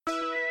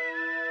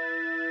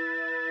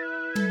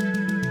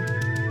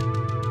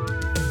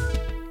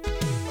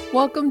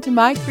Welcome to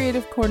My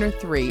Creative Corner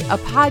 3, a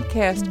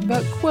podcast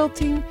about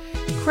quilting,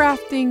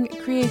 crafting,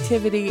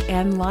 creativity,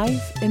 and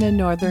life in a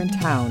northern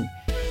town.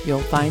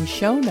 You'll find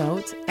show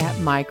notes at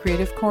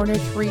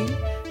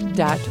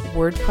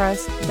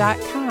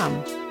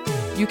mycreativecorner3.wordpress.com.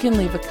 You can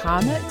leave a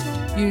comment,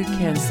 you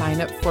can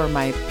sign up for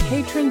my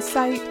patron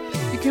site,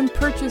 you can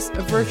purchase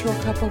a virtual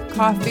cup of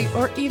coffee,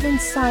 or even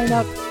sign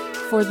up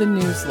for the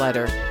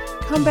newsletter.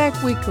 Come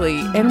back weekly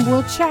and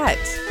we'll chat.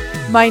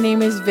 My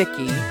name is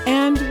Vicki,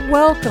 and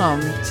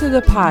welcome to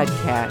the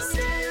podcast.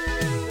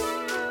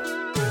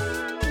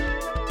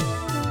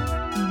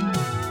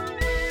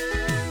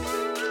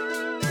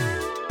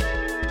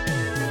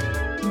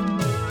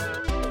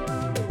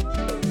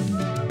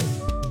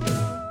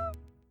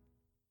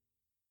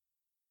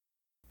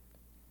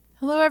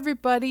 Hello,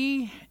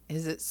 everybody.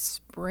 Is it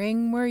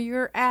spring where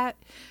you're at?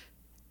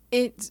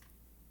 It's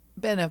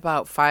been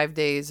about 5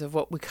 days of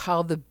what we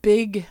call the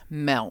big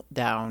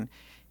meltdown.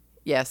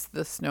 Yes,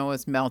 the snow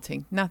is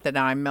melting. Not that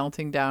I'm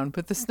melting down,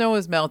 but the snow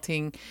is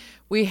melting.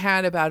 We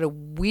had about a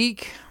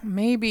week,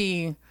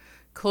 maybe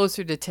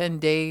closer to 10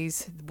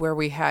 days, where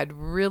we had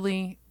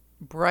really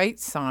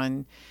bright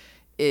sun.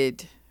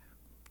 It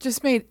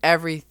just made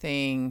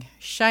everything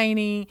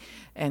shiny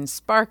and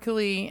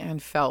sparkly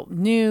and felt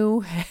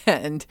new.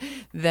 And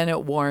then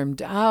it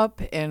warmed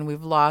up and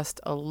we've lost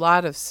a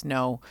lot of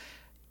snow.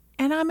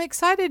 And I'm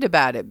excited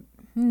about it.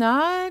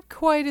 Not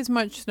quite as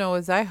much snow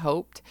as I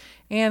hoped.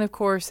 And of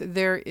course,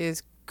 there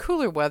is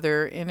cooler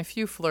weather and a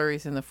few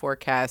flurries in the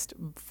forecast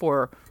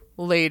for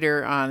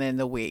later on in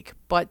the week.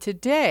 But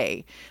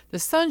today, the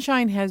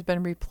sunshine has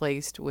been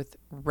replaced with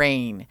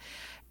rain.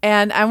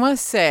 And I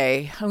must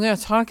say, I'm going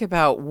to talk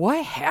about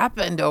what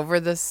happened over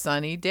the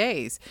sunny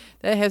days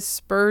that has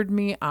spurred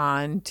me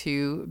on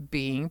to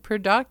being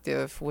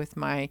productive with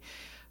my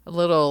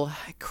little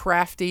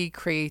crafty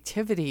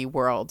creativity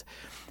world.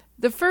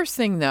 The first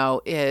thing,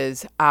 though,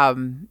 is I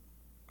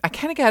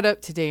kind of got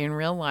up today and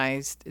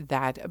realized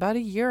that about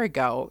a year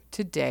ago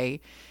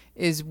today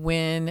is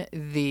when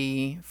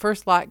the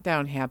first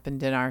lockdown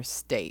happened in our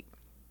state.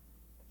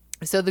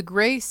 So the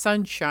gray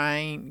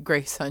sunshine,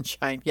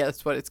 yeah,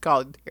 that's what it's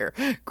called here,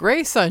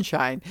 gray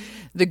sunshine,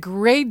 the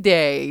gray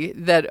day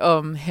that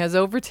has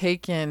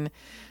overtaken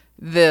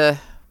the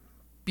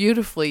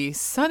beautifully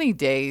sunny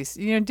days,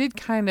 did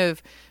kind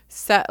of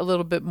set a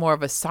little bit more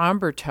of a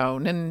somber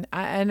tone. And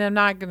I'm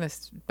not going to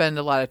spend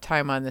a lot of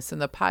time on this in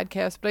the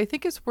podcast, but I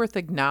think it's worth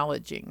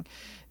acknowledging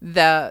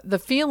the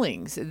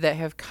feelings that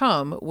have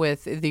come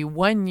with the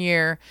 1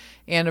 year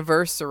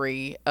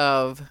anniversary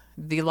of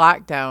the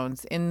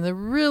lockdowns and the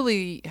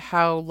really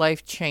how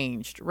life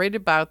changed right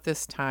about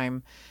this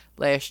time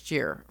last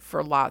year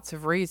for lots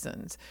of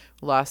reasons.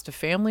 Lost a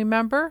family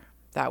member.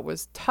 That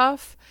was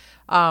tough.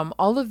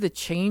 All of the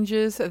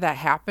changes that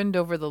happened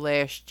over the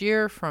last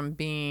year, from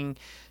being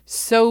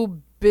so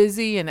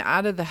busy and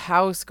out of the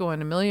house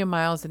going a million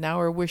miles an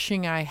hour,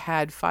 wishing I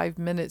had 5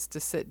 minutes to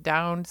sit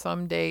down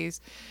some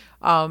days,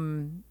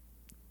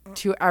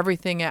 to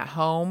everything at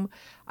home.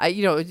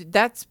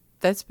 That's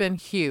been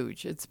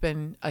huge. It's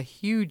been a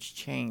huge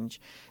change.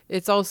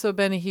 It's also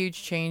been a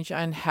huge change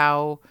on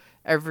how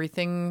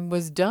everything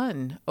was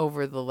done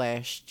over the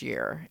last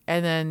year.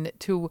 And then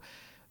to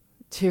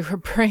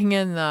bring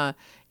in the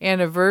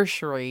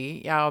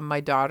anniversary, my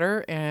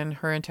daughter and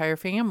her entire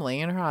family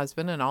and her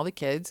husband and all the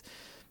kids,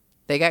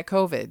 they got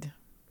COVID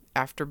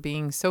after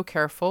being so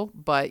careful,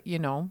 but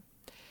it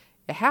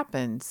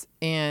happens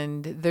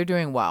and they're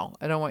doing well.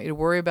 I don't want you to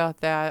worry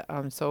about that.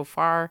 So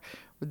far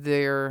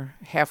they're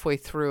halfway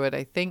through it,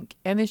 I think.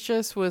 And it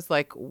just was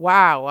like,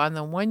 wow, on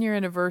the 1 year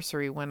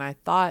anniversary when I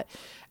thought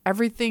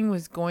everything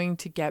was going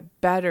to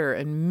get better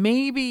and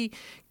maybe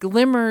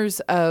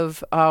glimmers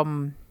of,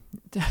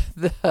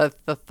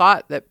 the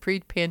thought that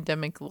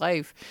pre-pandemic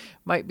life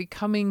might be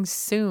coming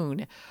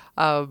soon.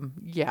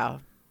 Yeah,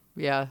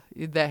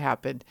 that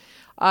happened.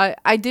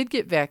 I did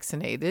get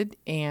vaccinated,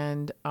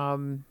 and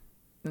I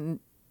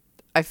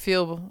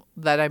feel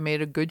that I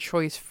made a good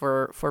choice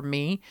for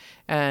me.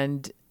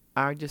 And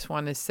I just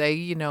want to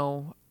say,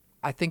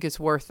 I think it's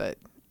worth it.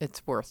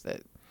 It's worth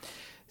it.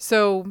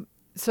 So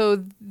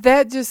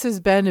that just has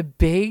been a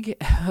big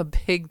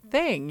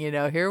thing.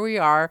 Here we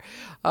are.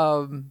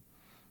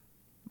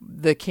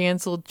 The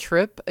canceled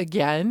trip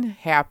again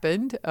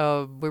happened.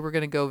 We were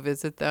going to go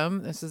visit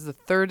them. This is the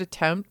third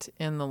attempt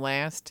in the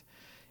last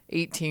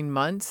 18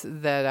 months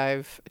that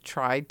I've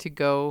tried to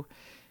go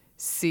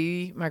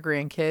see my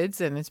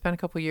grandkids, and it's been a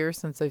couple years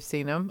since I've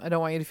seen them. I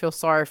don't want you to feel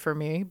sorry for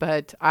me,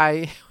 but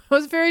I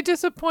was very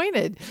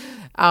disappointed.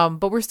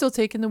 But we're still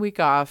taking the week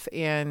off,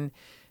 and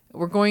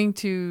we're going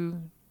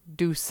to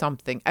do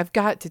something. I've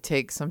got to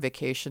take some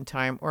vacation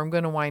time, or I'm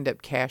going to wind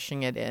up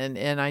cashing it in.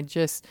 And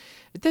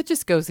that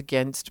just goes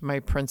against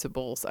my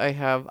principles. I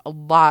have a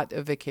lot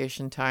of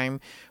vacation time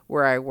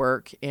where I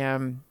work,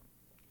 and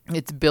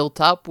it's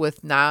built up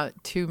with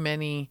not too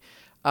many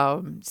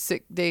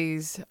sick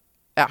days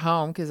at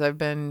home because I've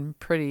been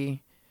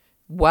pretty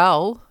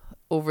well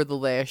over the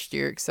last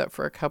year, except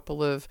for a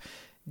couple of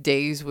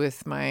days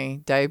with my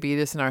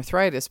diabetes and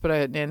arthritis,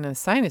 and a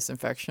sinus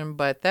infection.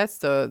 But that's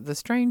the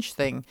strange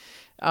thing.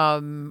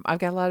 I've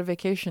got a lot of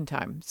vacation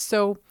time,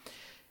 so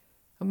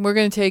we're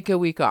going to take a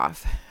week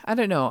off. I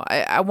don't know.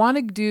 I want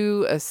to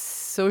do a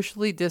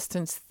socially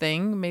distanced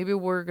thing. Maybe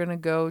we're going to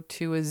go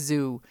to a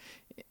zoo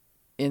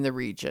in the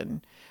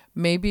region.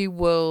 Maybe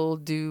we'll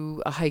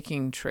do a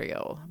hiking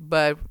trail.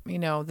 But,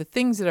 the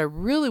things that I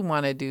really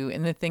want to do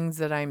and the things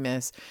that I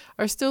miss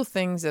are still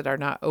things that are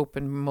not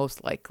open,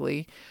 most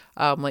likely,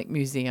 like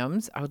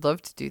museums. I would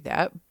love to do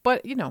that.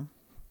 But,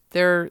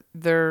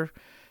 they're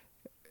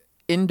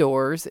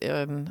indoors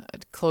in a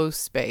closed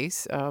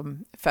space.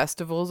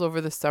 Festivals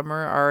over the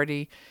summer are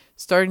already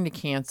starting to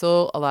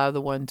cancel a lot of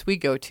the ones we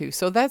go to.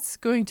 So that's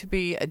going to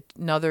be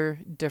another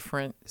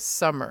different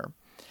summer.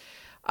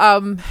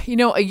 A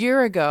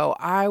year ago,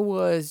 I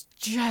was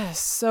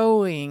just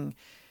sewing.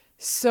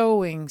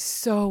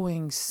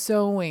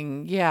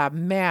 Yeah,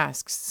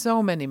 masks,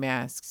 so many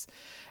masks.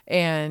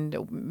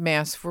 And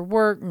masks for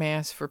work,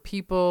 masks for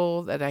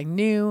people that I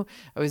knew.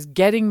 I was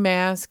getting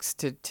masks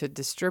to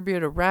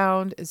distribute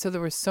around. And so there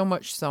was so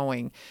much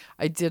sewing.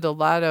 I did a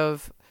lot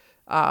of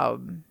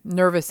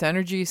nervous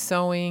energy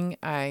sewing.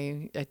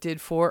 I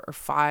did 4 or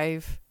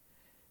 5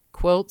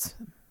 quilts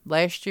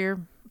last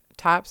year.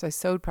 Tops. I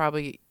sewed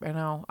probably,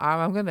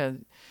 I'm going to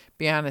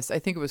be honest, I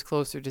think it was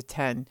closer to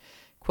 10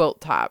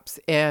 quilt tops.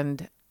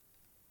 And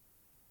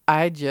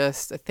I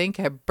think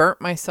I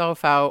burnt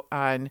myself out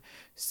on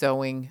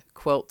sewing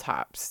quilt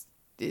tops.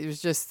 It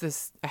was just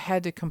this, I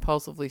had to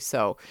compulsively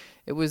sew.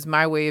 It was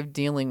my way of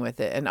dealing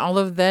with it. And all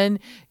of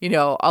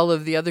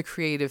the other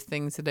creative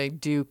things that I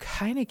do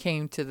kind of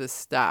came to the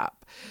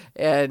stop.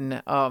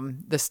 And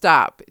the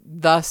stop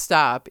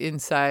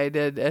inside.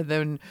 And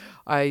then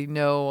I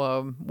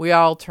know we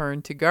all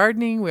turned to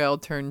gardening. We all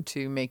turned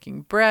to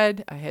making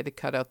bread. I had to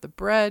cut out the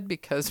bread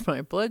because of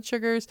my blood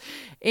sugars.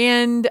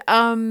 And,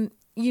 I'm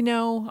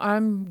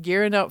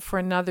gearing up for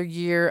another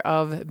year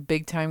of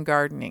big time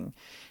gardening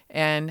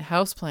and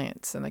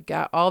houseplants. And I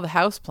got all the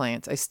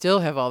houseplants. I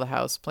still have all the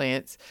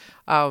houseplants.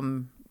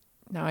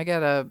 Now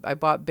I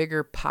bought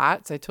bigger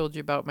pots. I told you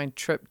about my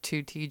trip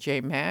to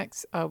TJ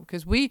Maxx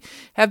because we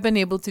have been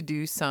able to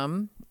do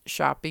some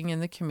shopping in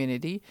the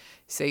community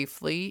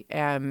safely.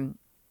 And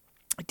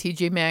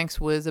TJ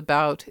Maxx was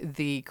about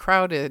the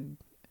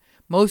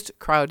most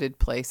crowded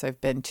place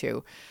I've been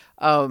to.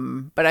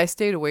 But I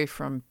stayed away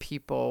from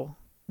people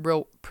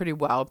pretty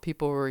well.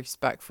 People were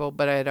respectful,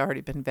 but I had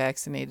already been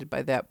vaccinated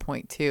by that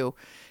point too.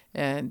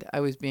 And I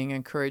was being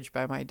encouraged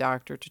by my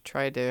doctor to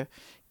try to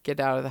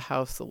get out of the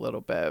house a little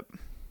bit.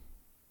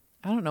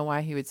 I don't know why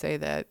he would say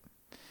that.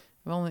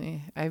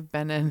 I've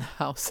been in the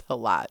house a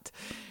lot.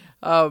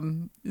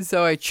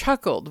 So I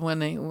chuckled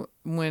when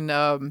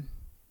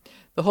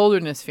the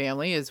Holderness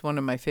Family is one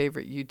of my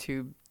favorite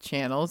YouTube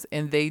channels,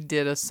 and they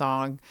did a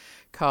song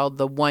called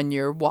The 1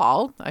 Year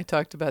Wall. I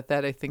talked about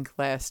that, I think,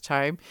 last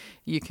time.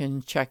 You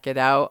can check it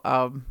out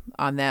on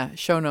the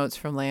show notes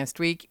from last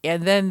week.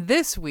 And then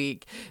this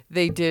week,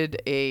 they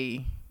did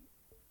a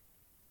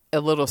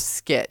little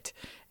skit,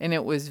 and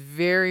it was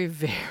very,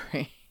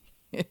 very,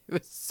 it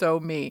was so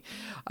me.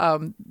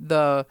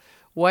 The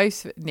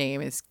wife's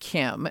name is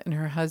Kim, and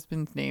her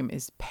husband's name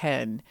is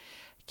Penn.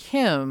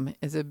 Kim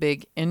is a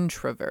big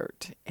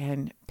introvert,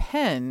 and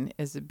Penn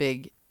is a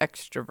big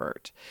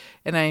extrovert.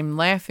 And I'm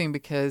laughing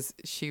because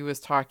she was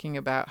talking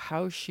about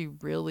how she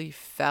really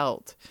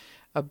felt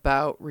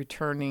about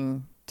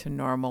returning to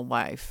normal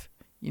life.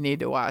 You need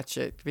to watch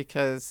it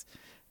because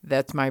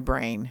that's my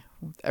brain.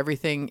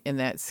 Everything in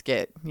that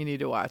skit, you need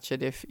to watch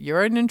it. If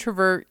you're an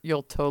introvert,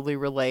 you'll totally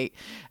relate.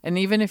 And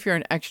even if you're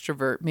an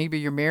extrovert, maybe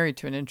you're married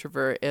to an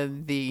introvert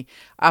and the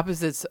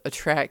opposites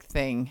attract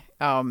thing,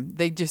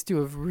 they just do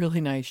a really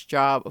nice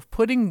job of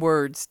putting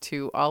words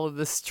to all of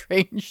the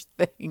strange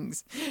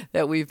things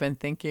that we've been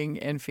thinking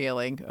and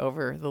feeling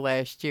over the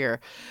last year.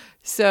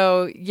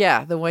 So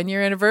yeah, the 1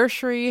 year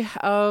anniversary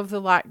of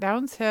the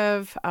lockdowns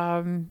have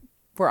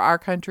for our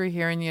country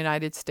here in the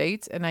United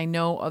States, and I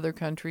know other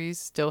countries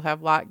still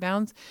have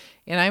lockdowns,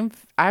 and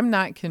I'm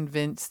not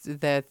convinced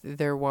that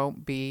there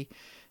won't be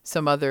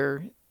some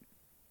other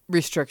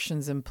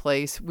restrictions in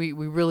place. We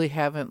really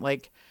haven't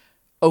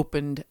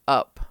opened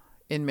up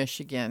in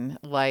Michigan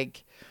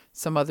like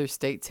some other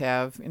states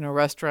have.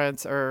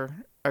 Restaurants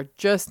are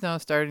just now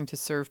starting to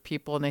serve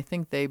people, and I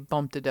think they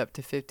bumped it up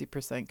to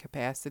 50%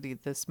 capacity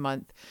this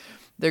month.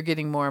 They're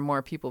getting more and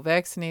more people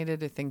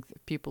vaccinated. I think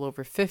people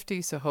over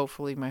 50. So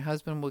hopefully my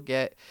husband will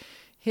get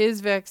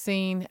his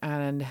vaccine,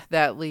 and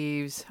that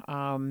leaves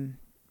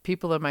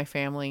people in my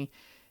family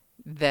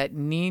that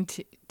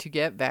need to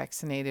get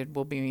vaccinated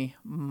will be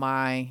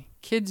my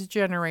kids'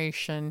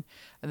 generation.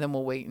 And then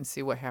we'll wait and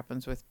see what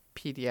happens with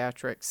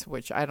pediatrics,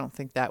 which I don't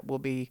think that will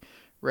be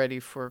ready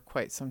for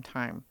quite some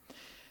time.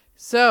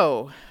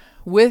 So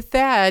with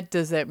that,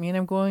 does that mean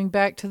I'm going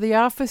back to the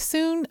office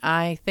soon?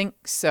 I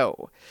think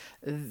so.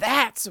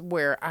 That's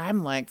where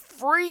I'm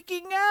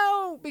freaking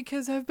out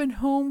because I've been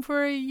home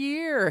for a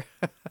year.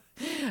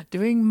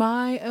 doing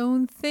my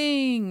own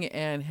thing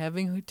and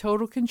having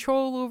total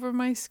control over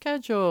my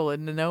schedule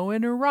and no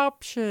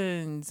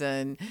interruptions.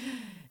 And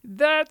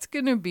that's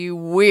going to be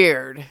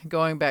weird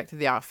going back to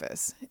the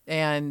office.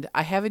 And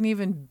I haven't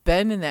even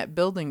been in that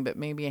building, but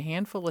maybe a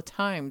handful of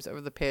times over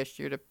the past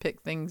year to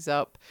pick things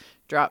up,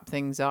 drop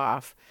things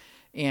off.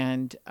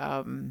 And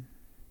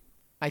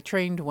I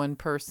trained one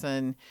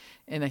person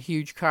in a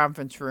huge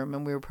conference room,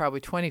 and we were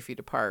probably 20 feet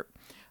apart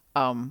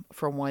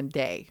for one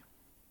day.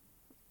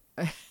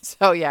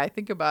 So yeah, I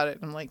think about it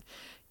and I'm like,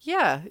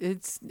 yeah,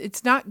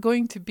 it's not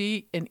going to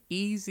be an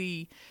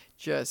easy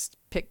just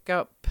pick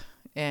up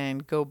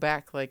and go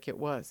back like it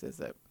was,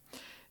 is it?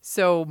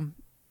 So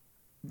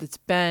it's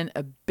been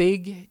a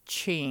big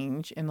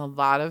change in a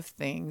lot of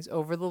things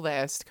over the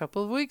last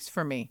couple of weeks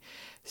for me.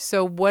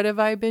 So what have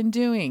I been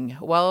doing?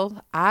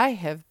 Well, I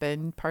have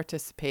been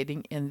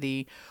participating in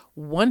the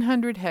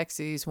 100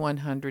 Hexes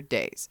 100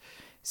 days.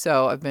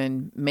 So I've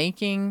been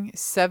making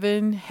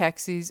 7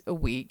 hexes a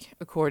week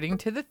according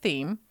to the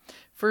theme.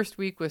 First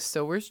week was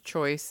Sower's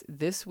Choice.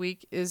 This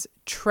week is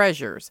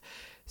Treasures.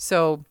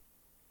 So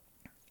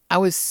I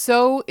was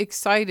so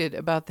excited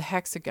about the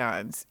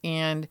hexagons,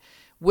 and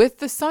with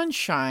the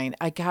sunshine,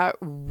 I got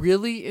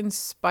really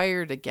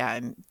inspired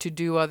again to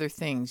do other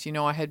things. You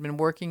know, I had been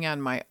working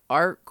on my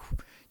art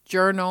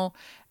journal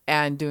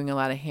and doing a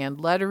lot of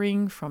hand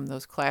lettering from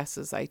those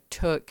classes I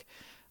took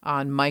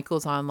on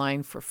Michael's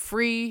Online for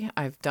free.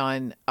 I've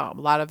done a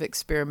lot of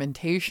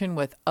experimentation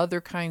with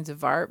other kinds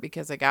of art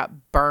because I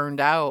got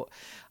burned out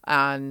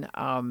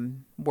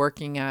on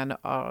working on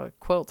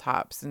quilt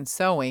tops and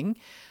sewing.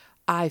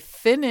 I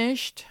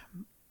finished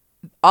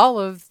all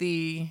of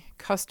the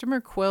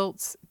customer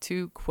quilts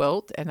to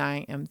quilt, and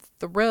I am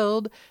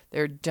thrilled.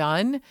 They're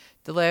done.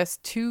 The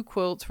last 2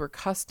 quilts were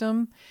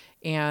custom,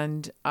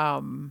 and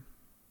let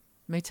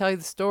me tell you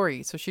the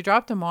story. So she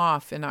dropped them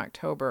off in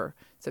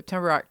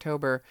September,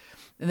 October,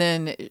 and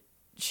then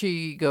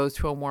she goes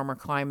to a warmer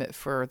climate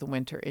for the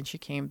winter, and she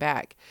came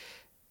back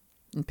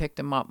and picked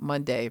them up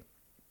Monday.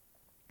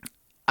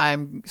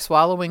 I'm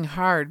swallowing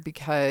hard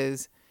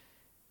because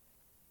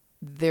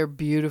they're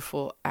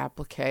beautiful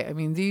applique. I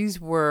mean, these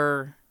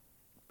were,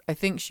 I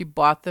think she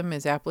bought them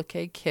as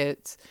applique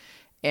kits,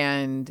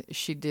 and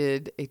she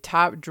did a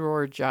top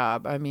drawer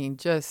job. I mean,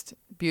 just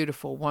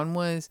beautiful. One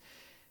was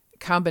a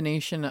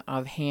combination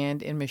of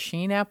hand and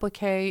machine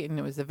applique, and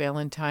it was the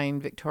Valentine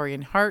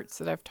Victorian Hearts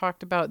that I've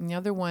talked about. And the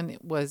other one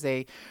was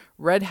a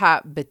red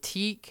hot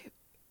batik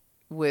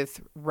with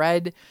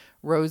red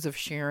Rose of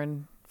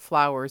Sharon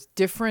flowers,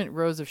 different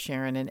Rose of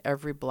Sharon in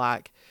every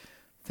block.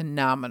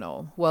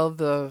 Phenomenal. Well,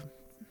 the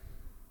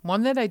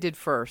one that I did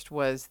first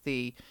was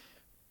the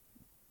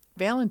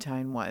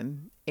Valentine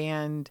one,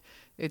 and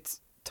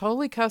it's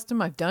totally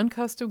custom. I've done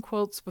custom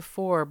quilts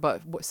before,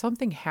 but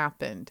something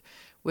happened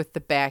with the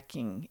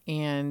backing,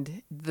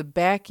 and the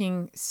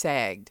backing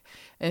sagged.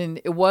 And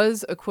it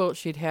was a quilt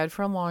she'd had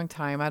for a long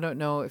time. I don't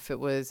know if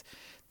it was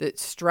that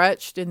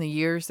stretched in the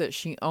years that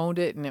she owned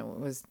it, and it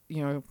was,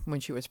 you know, when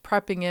she was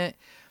prepping it,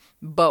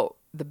 but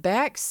the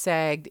back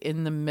sagged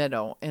in the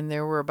middle, and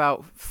there were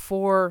about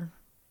 4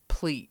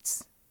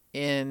 pleats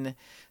in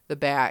the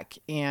back,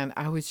 and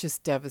I was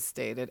just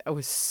devastated. I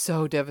was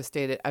so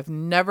devastated. I've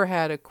never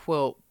had a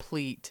quilt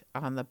pleat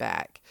on the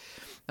back.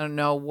 I don't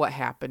know what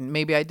happened.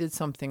 Maybe I did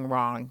something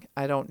wrong.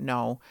 I don't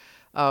know.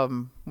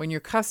 When you're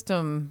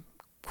custom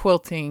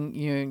quilting,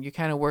 you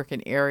kind of work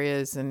in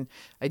areas, and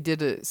I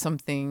did some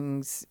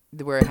things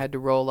where I had to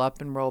roll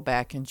up and roll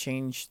back and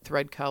change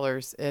thread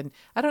colors, and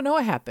I don't know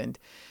what happened.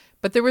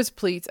 But there was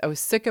pleats. I was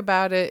sick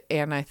about it,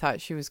 and I thought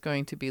she was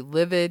going to be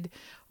livid.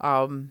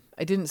 I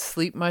didn't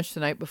sleep much the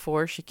night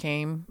before she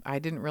came. I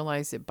didn't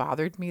realize it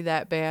bothered me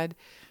that bad.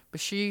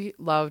 But she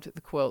loved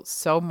the quilt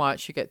so much.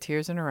 She got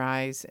tears in her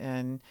eyes,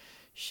 and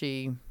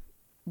she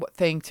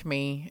thanked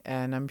me,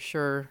 and I'm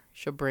sure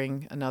she'll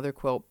bring another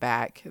quilt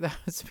back.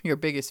 That's your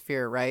biggest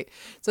fear, right?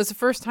 So it's the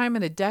first time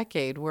in a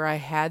decade where I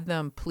had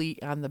them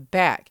pleat on the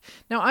back.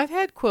 Now, I've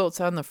had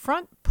quilts on the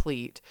front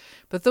pleat,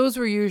 but those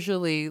were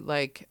usually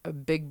like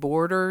big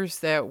borders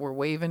that were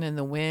waving in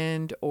the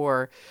wind,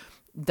 or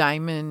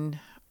diamond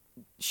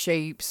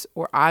shapes,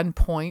 or on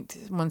point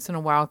once in a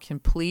while can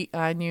pleat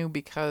on you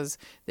because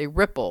they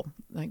ripple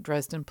like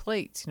Dresden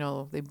plates,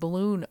 they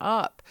balloon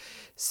up.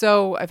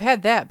 So I've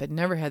had that, but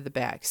never had the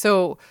back.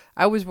 So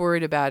I was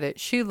worried about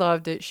it. She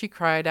loved it. She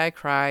cried. I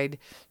cried.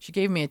 She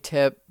gave me a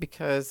tip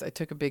because I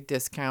took a big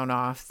discount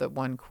off the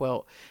one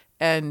quilt,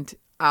 and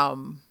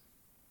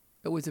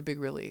it was a big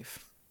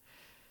relief.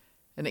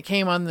 And it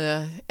came on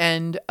the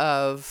end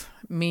of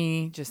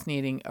me just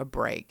needing a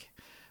break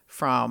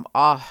from,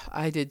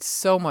 I did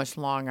so much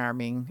long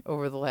arming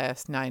over the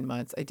last 9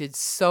 months. I did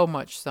so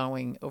much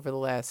sewing over the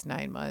last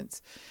 9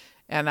 months.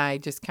 And I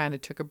just kind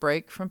of took a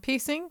break from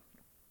piecing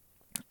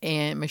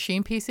and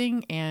machine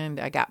piecing. And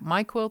I got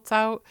my quilts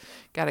out,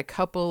 got a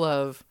couple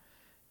of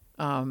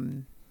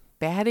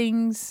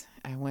battings.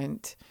 I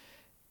went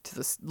to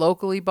the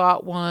locally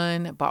bought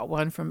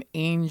one from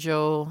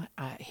Angel,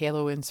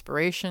 Halo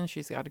Inspiration.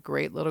 She's got a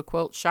great little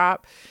quilt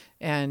shop.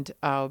 And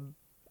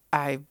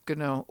I'm going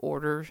to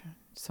order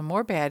some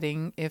more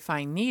batting if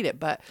I need it,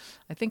 but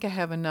I think I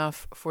have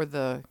enough for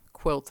the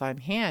quilts on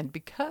hand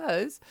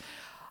because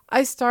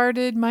I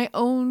started my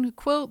own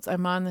quilts.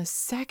 I'm on the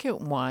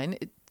second one.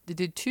 It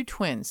did 2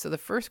 twins. So the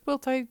first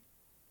quilt I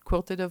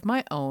quilted of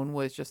my own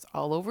was just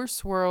all over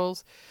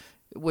swirls.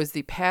 It was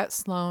the Pat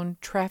Sloan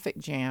Traffic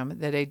Jam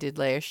that I did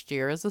last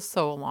year as a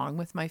sew along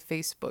with my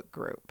Facebook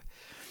group.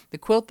 The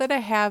quilt that I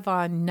have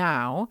on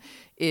now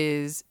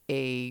is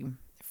a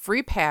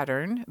free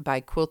pattern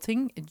by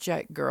Quilting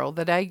Jet Girl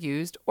that I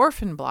used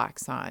orphan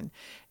blocks on.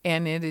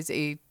 And it is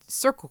a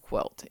circle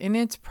quilt, and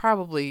it's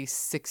probably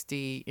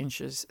 60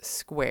 inches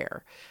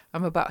square.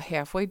 I'm about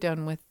halfway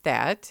done with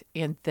that,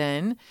 and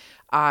then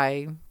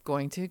I'm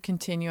going to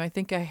continue. I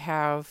think I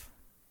have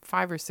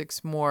 5 or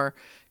 6 more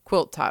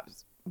quilt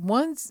tops.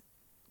 One's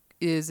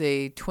is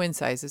a twin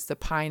size. It's the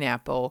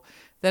pineapple.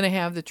 Then I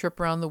have the trip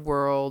around the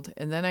world,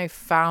 and then I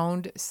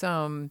found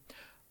some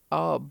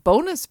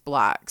bonus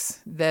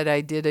blocks that I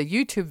did a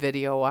YouTube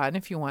video on,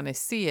 if you want to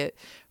see it,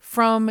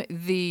 from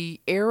the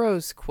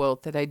Arrows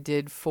quilt that I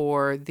did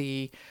for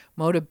the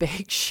Moda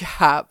Bake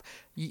Shop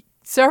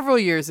several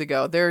years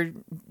ago. They're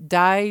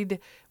dyed,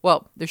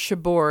 well, the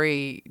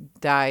Shibori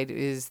dyed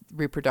is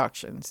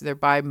reproductions. They're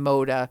by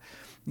Moda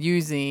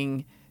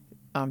using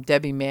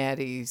Debbie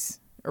Maddie's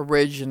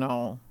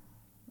original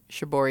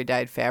Shibori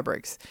dyed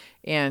fabrics,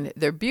 and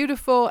they're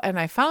beautiful. And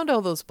I found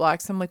all those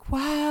blocks. I'm like,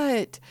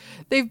 what?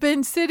 They've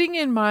been sitting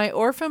in my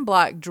orphan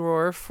block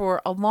drawer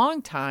for a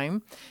long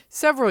time,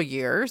 several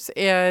years,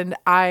 and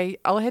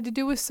all I had to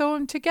do was sew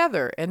them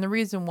together. And the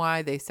reason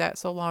why they sat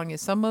so long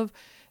is some of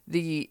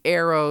the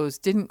arrows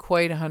didn't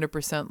quite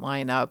 100%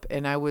 line up,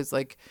 and I was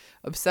like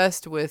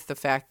obsessed with the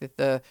fact that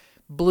the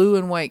blue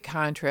and white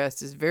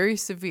contrast is very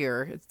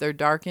severe. They're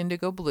dark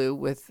indigo blue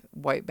with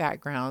white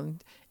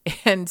background,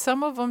 and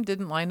some of them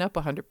didn't line up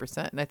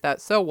 100%. And I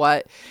thought, so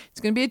what? It's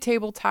going to be a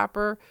table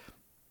topper.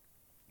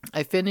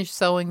 I finished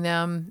sewing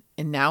them,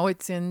 and now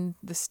it's in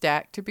the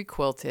stack to be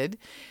quilted.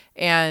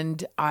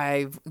 And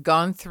I've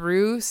gone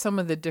through some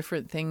of the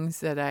different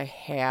things that I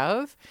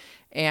have,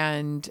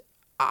 and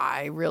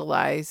I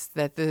realized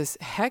that this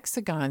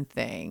hexagon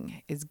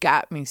thing has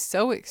got me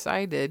so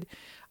excited.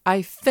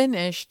 I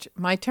finished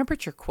my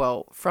temperature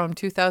quilt from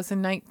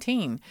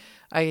 2019.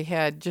 I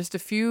had just a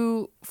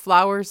few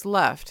flowers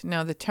left.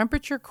 Now, the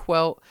temperature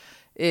quilt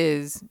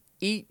is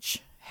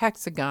each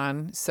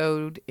hexagon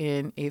sewed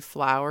in a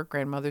flower,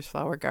 grandmother's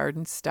flower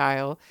garden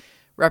style,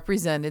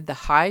 represented the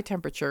high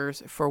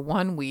temperatures for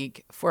 1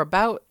 week for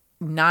about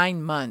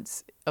 9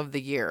 months of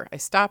the year. I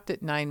stopped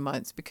at 9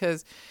 months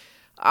because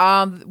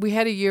we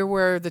had a year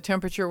where the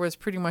temperature was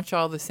pretty much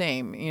all the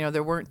same. You know,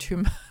 there wasn't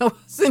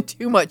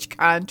too much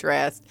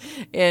contrast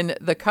in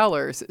the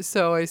colors.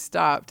 So I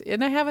stopped,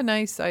 and I have a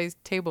nice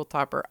sized table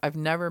topper. I've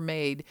never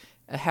made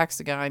a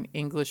hexagon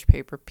English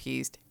paper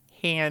pieced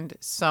hand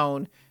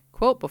sewn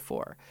quilt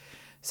before.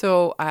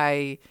 So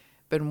I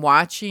been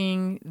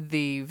watching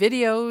the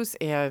videos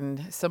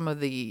and some of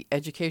the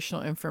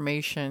educational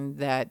information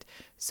that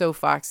Sew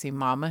Foxy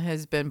Mama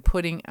has been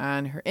putting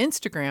on her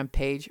Instagram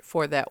page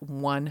for that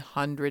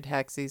 100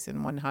 hexes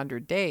in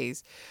 100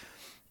 days.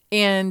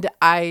 And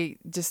I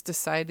just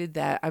decided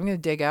that I'm going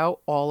to dig out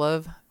all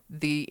of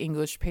the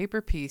English paper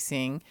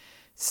piecing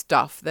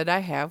stuff that I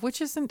have, which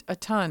isn't a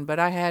ton, but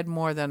I had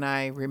more than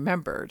I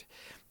remembered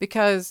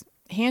because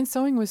hand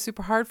sewing was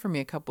super hard for me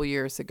a couple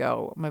years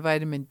ago. My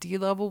vitamin D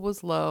level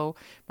was low.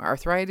 My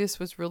arthritis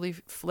was really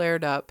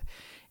flared up.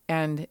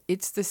 And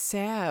it's the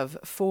salve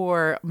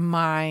for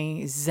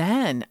my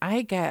zen.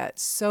 I got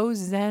so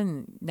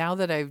zen now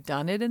that I've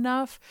done it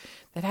enough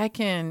that I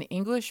can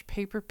English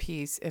paper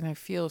piece and I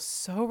feel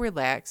so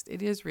relaxed.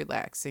 It is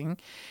relaxing.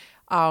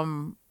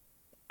 I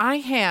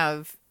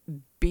have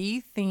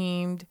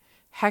bee-themed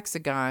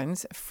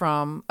hexagons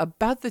from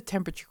about the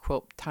temperature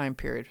quilt time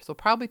period. So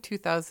probably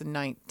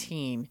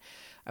 2019.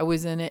 I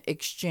was in an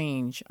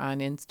exchange on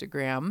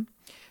Instagram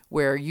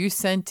where you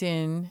sent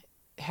in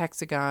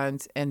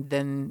hexagons and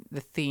then the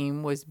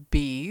theme was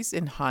bees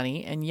and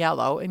honey and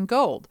yellow and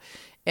gold.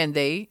 And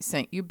they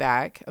sent you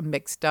back a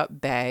mixed up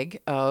bag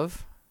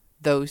of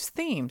those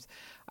themes.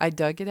 I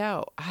dug it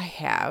out. I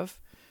have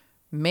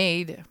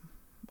made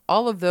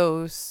all of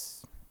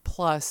those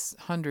plus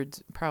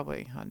hundreds,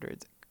 probably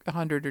hundreds,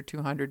 100 or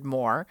 200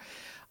 more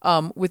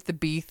with the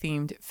bee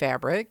themed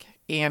fabric,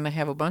 and I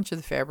have a bunch of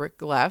the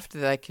fabric left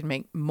that I can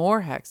make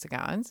more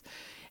hexagons.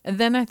 And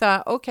then I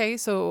thought, okay,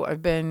 so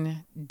I've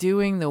been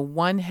doing the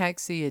 1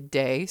 hexie a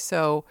day,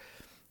 so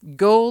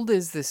gold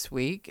is this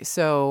week,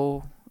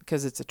 so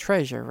because it's a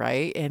treasure,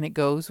 right? And it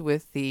goes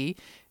with the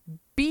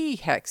bee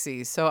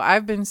hexies. So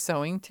I've been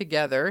sewing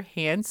together,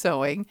 hand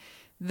sewing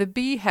the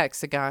bee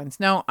hexagons.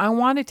 Now I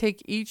want to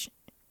take each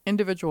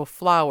individual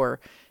flower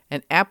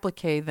and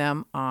applique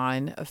them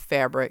on a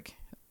fabric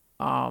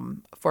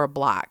for a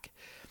block.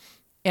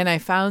 And I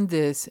found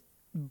this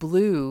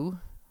blue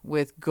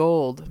with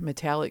gold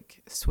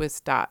metallic Swiss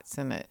dots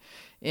in it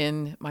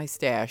in my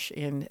stash.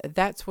 And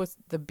that's what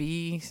the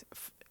bee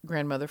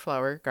grandmother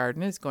flower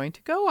garden is going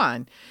to go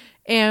on.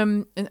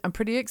 And I'm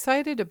pretty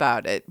excited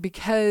about it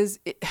because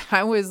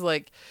I was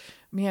like,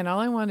 man, all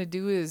I want to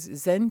do is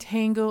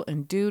Zentangle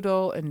and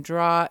doodle and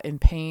draw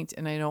and paint,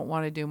 and I don't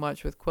want to do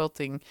much with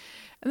quilting.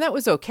 And that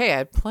was okay. I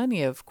had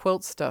plenty of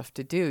quilt stuff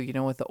to do,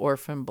 with the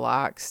orphan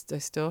blocks. I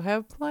still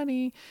have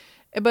plenty.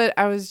 But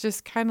I was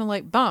just kind of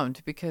like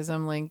bummed because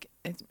I'm like,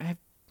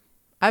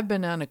 I've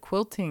been on a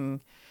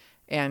quilting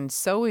and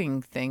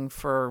sewing thing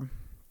for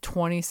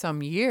 20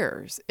 some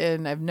years,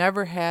 and I've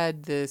never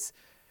had this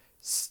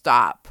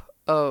stop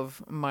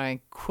of my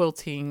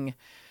quilting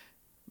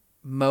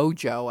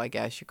mojo, I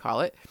guess you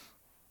call it.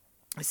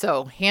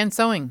 So hand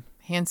sewing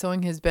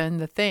has been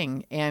the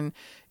thing. And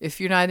if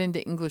you're not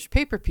into English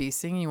paper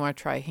piecing and you want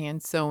to try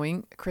hand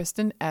sewing,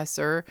 Kristen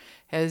Esser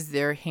has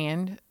their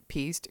hand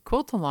pieced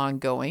quilt along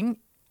going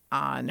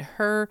on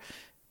her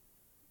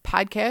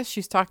podcast.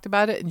 She's talked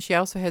about it, and she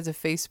also has a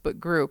Facebook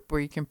group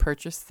where you can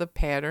purchase the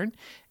pattern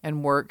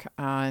and work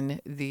on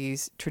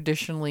these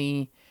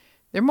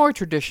they're more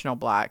traditional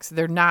blocks.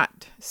 They're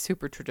not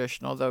super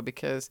traditional though,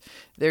 because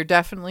they're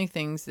definitely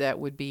things that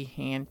would be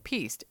hand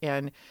pieced.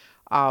 And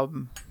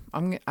I'm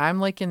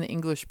like in the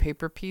English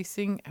paper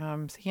piecing,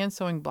 hand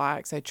sewing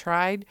blocks. I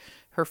tried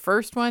her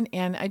first one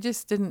and I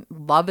just didn't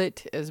love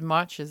it as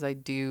much as I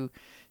do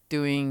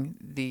doing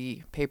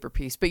the paper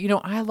piece. But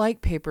I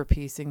like paper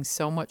piecing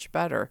so much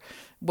better,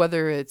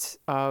 whether it's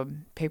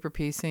paper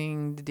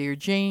piecing the Dear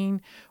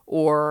Jane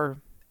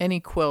or any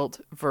quilt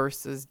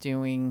versus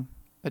doing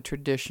a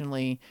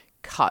traditionally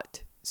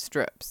cut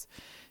strips.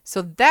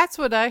 So that's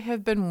what I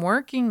have been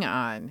working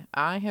on.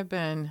 I have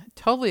been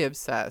totally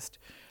obsessed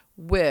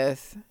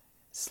with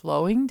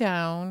slowing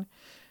down,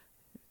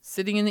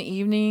 sitting in the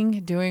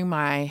evening doing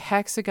my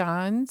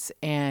hexagons,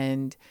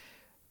 and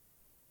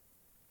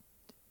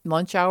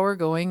lunch hour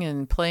going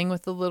and playing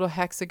with the little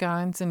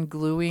hexagons and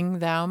gluing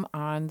them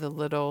on the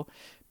little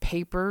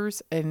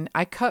papers. And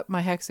I cut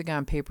my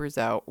hexagon papers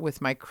out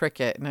with my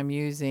Cricut, and I'm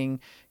using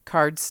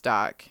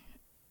cardstock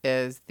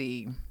as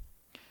the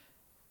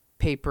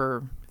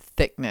paper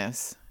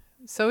thickness.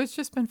 So it's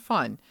just been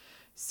fun,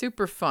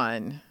 super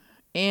fun.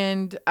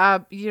 And,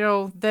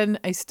 then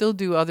I still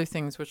do other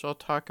things, which I'll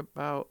talk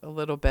about a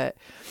little bit.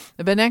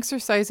 I've been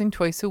exercising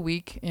twice a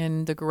week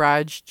in the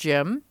garage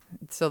gym.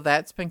 So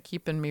that's been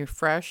keeping me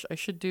fresh. I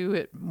should do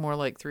it more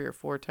like 3 or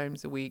 4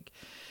 times a week.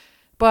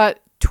 But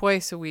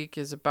twice a week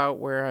is about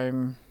where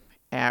I'm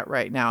at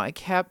right now. I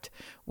kept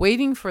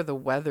waiting for the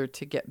weather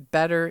to get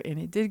better, and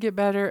it did get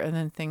better, and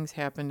then things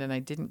happened and I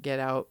didn't get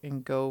out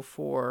and go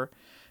for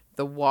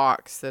the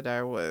walks that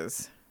I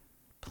was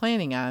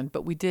planning on,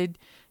 but we did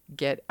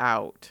get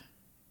out.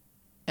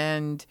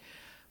 And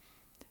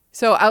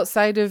so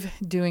outside of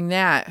doing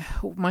that,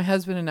 my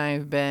husband and I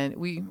have been,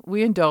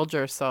 we indulge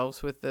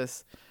ourselves with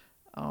this,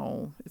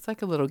 it's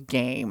like a little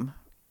game.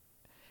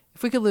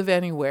 If we could live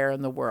anywhere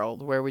in the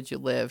world, where would you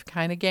live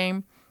kind of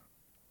game?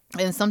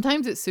 And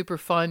sometimes it's super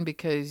fun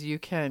because you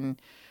can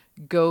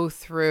go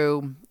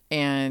through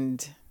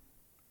and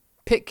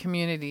pick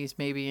communities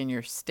maybe in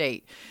your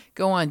state.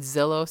 Go on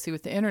Zillow. See,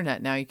 with the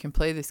internet now, you can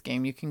play this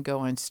game. You can go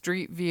on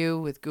Street View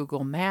with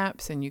Google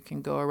Maps, and you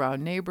can go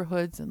around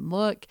neighborhoods and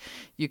look.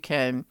 You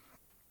can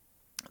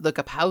look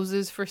up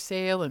houses for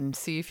sale and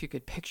see if you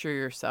could picture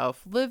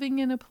yourself living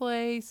in a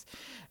place.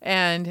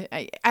 And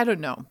I don't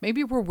know,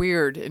 maybe we're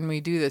weird and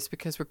we do this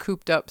because we're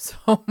cooped up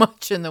so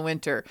much in the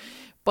winter.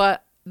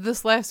 But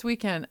this last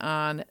weekend,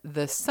 on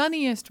the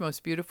sunniest,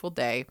 most beautiful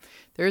day,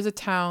 there's a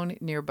town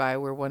nearby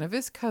where one of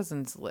his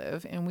cousins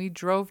live, and we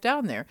drove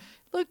down there,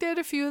 looked at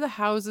a few of the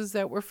houses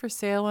that were for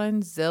sale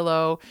on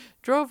Zillow,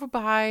 drove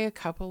by a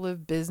couple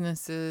of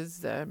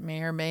businesses that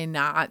may or may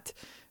not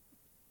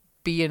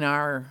be in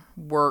our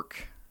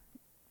work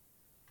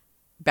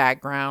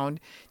background,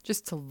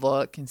 just to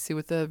look and see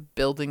what the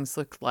buildings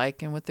looked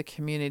like and what the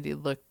community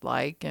looked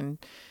like. And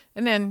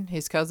then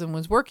his cousin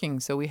was working,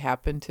 so we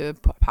happened to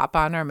pop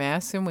on our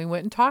masks and we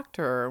went and talked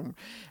to her.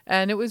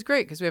 And it was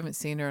great because we haven't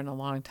seen her in a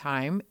long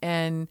time,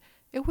 and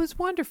it was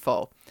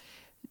wonderful.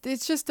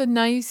 It's just a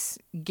nice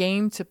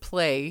game to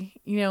play.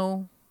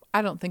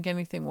 I don't think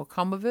anything will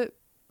come of it,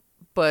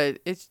 but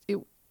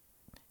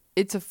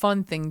it's a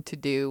fun thing to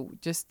do,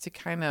 just to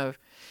kind of,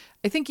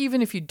 I think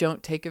even if you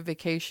don't take a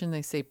vacation,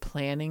 they say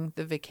planning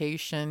the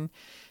vacation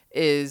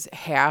is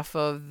half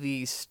of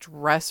the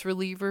stress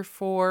reliever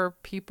for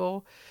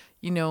people.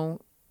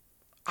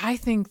 I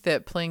think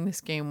that playing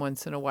this game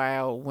once in a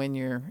while when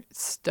you're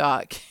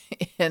stuck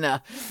in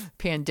a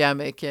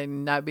pandemic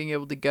and not being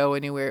able to go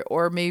anywhere,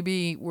 or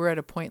maybe we're at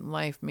a point in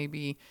life,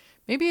 maybe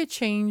a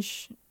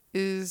change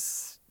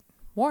is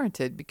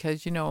warranted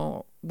because,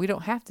 we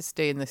don't have to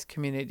stay in this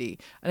community.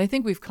 And I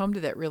think we've come to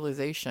that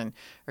realization.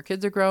 Our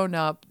kids are grown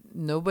up.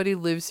 Nobody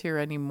lives here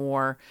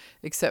anymore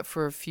except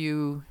for a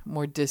few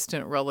more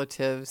distant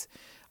relatives.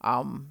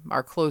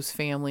 Our close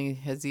family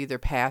has either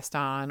passed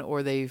on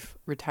or they've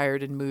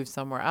retired and moved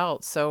somewhere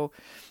else. So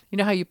you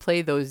know how you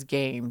play those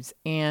games.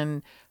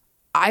 And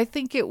I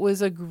think it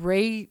was a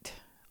great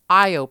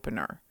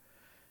eye-opener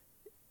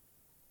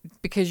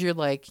because you're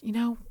like,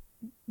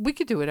 we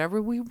could do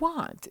whatever we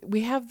want.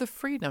 We have the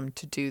freedom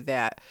to do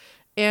that.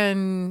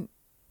 And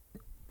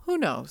who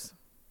knows?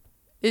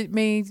 It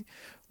may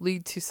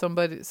lead to some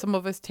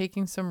of us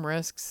taking some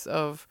risks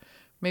of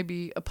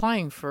maybe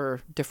applying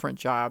for different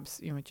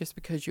jobs. Just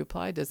because you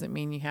apply doesn't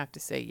mean you have to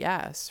say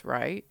yes,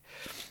 right?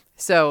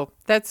 So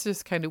that's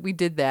just kind of, we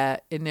did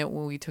that. And then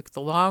when we took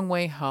the long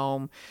way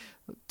home,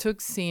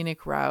 took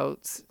scenic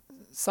routes,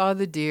 saw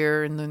the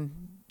deer, and then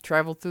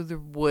traveled through the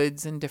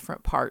woods in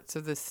different parts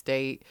of the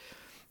state,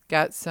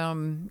 got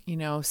some,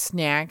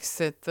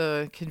 snacks at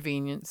the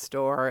convenience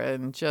store,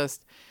 and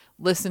just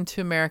listened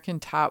to American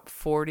Top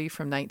 40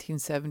 from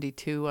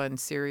 1972 on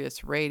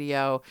Sirius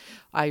Radio.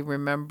 I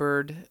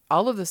remembered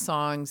all of the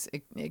songs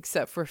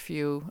except for a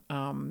few.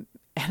 And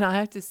I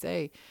have to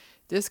say,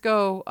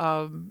 disco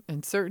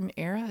in certain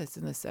eras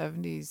in the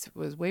 70s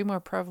was way more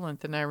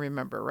prevalent than I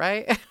remember,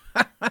 right?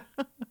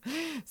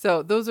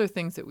 So those are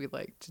things that we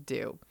like to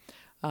do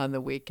on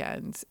the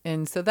weekends.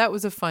 And so that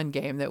was a fun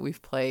game that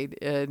we've played.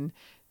 And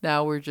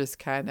now we're just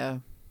kind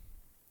of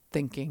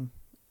thinking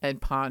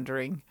and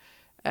pondering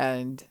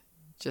and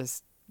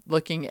just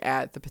looking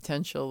at the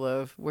potential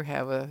of we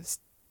have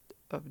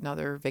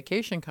another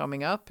vacation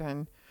coming up,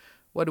 and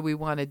what do we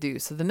want to do?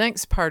 So the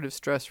next part of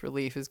stress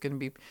relief is going to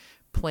be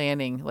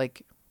planning,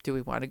 like, do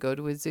we want to go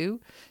to a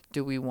zoo?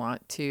 Do we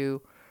want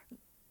to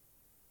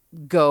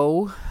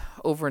go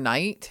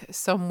overnight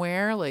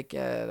somewhere, like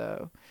at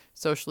a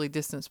socially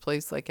distanced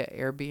place like an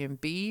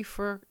Airbnb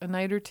for a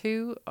night or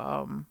two?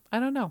 I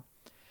don't know.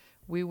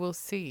 We will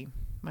see.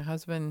 My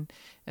husband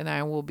and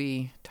I will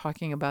be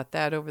talking about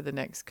that over the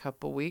next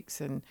couple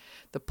weeks, and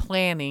the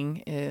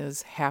planning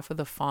is half of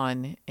the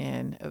fun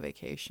in a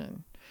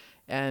vacation.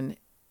 And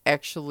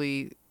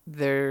actually,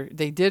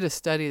 they did a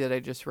study that I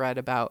just read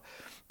about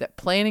that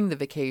planning the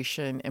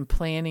vacation and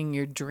planning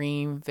your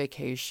dream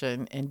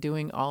vacation and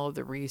doing all of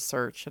the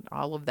research and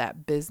all of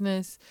that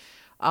business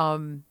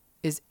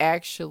is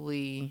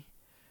actually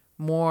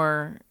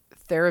more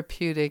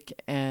therapeutic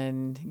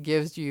and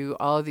gives you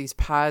all of these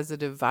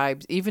positive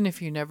vibes, even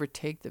if you never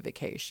take the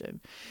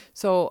vacation.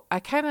 So I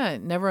kind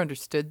of never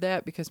understood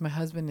that, because my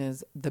husband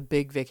is the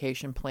big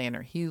vacation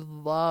planner. He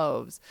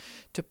loves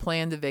to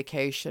plan the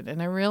vacation.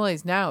 And I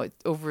realize now, it's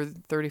over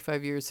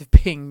 35 years of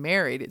being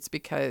married, it's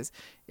because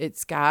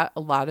it's got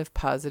a lot of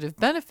positive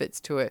benefits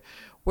to it.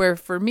 Where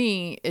for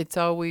me, it's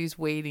always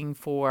waiting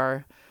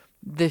for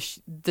this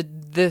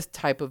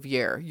type of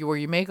year where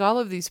you make all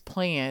of these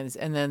plans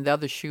and then the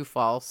other shoe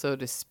falls, so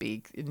to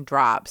speak, and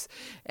drops,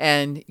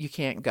 and you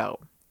can't go.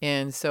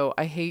 And so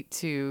I hate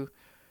to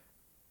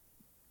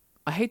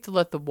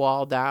let the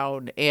wall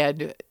down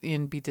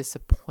and be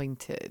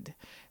disappointed.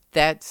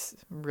 That's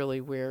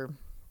really where,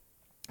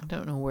 I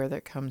don't know where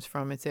that comes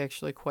from. It's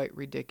actually quite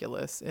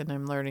ridiculous, and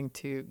I'm learning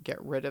to get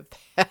rid of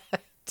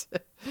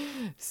that.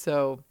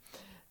 So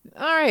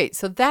all right,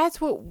 so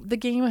that's what the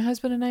game my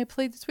husband and I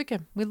played this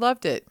weekend. We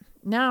loved it.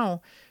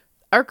 Now,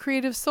 our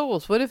creative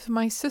souls, what have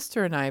my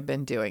sister and I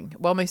been doing?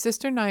 Well, my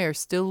sister and I are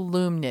still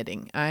loom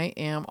knitting. I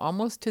am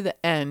almost to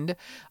the end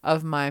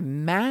of my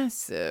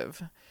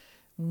massive,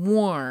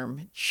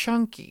 warm,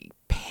 chunky,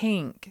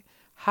 pink,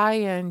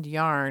 high-end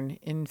yarn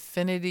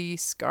infinity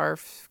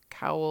scarf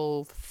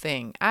cowl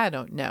thing. I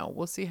don't know.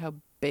 We'll see how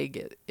big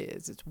it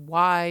is. It's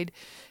wide,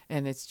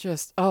 and it's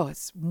just,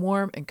 it's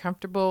warm and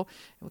comfortable.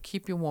 It will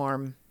keep you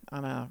warm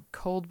on a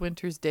cold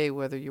winter's day,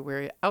 whether you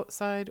wear it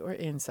outside or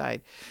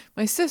inside.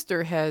 My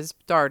sister has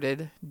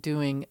started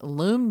doing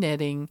loom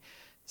knitting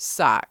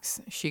socks.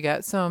 She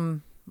got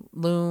some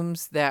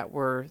looms that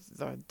were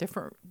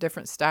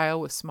different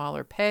style with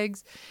smaller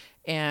pegs,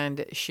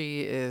 and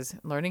she is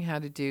learning how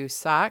to do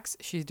socks.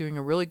 She's doing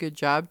a really good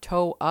job.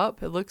 Toe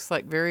up. It looks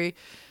like very,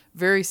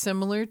 very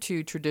similar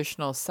to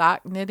traditional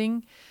sock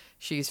knitting.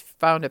 She's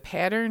found a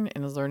pattern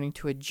and is learning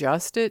to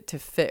adjust it to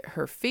fit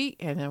her feet.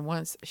 And then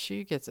once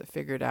she gets it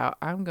figured out,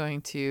 I'm going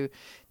to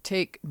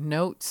take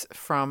notes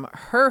from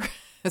her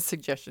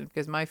suggestions,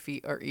 because my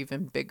feet are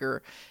even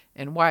bigger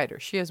and wider.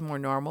 She has more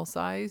normal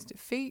sized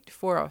feet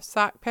for a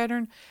sock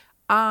pattern.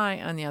 I,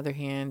 on the other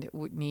hand,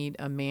 would need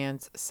a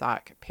man's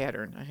sock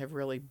pattern. I have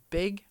really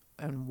big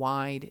and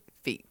wide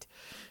feet.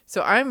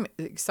 So I'm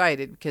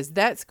excited, because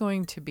that's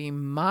going to be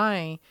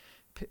my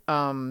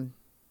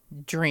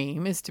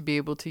dream, is to be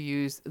able to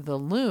use the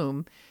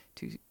loom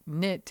to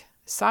knit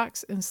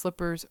socks and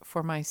slippers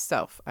for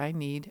myself. I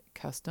need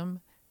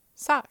custom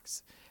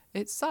socks.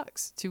 It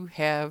sucks to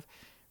have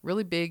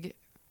really big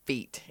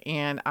feet,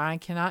 and I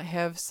cannot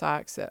have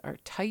socks that are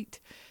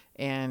tight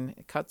and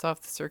it cuts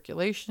off the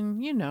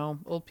circulation.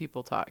 Old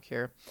people talk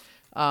here.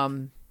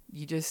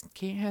 You just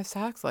can't have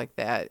socks like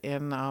that.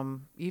 And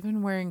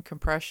even wearing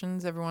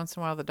compressions, every once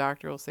in a while the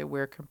doctor will say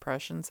wear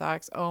compression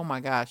socks. Oh my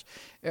gosh,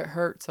 it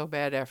hurts so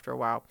bad after a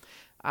while.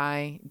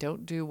 I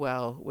don't do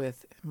well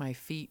with my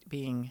feet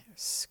being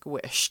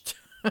squished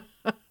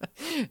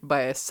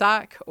by a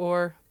sock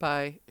or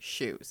by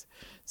shoes.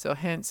 So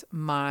hence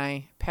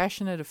my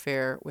passionate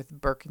affair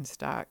with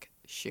Birkenstock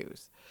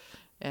shoes.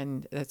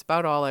 And that's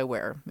about all I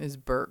wear is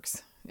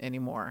Birks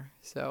anymore.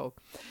 So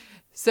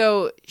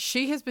So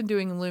she has been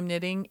doing loom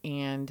knitting,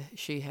 and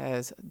she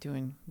has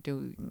doing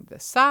the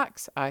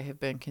socks. I have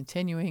been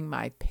continuing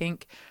my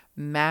pink,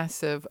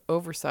 massive,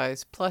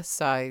 oversized, plus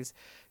size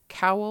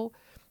cowl.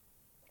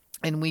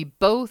 And we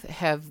both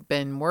have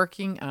been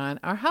working on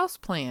our house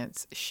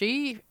plants.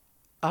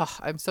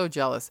 I'm so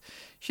jealous.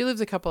 She lives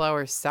a couple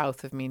hours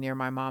south of me near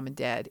my mom and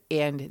dad,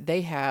 and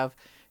they have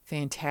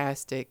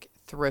fantastic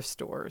thrift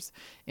stores.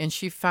 And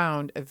she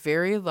found a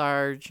very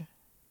large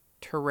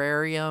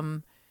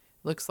terrarium,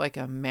 looks like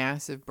a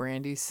massive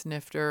brandy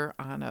snifter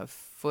on a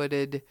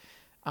footed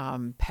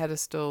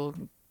pedestal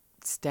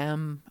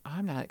stem.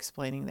 I'm not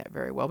explaining that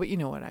very well, but you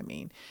know what I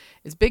mean.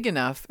 It's big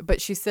enough,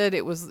 but she said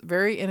it was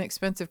very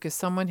inexpensive because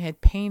someone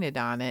had painted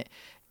on it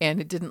and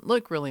it didn't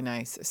look really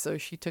nice. So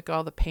she took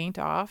all the paint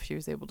off. She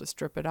was able to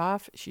strip it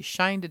off. She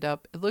shined it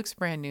up. It looks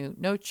brand new,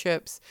 no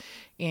chips.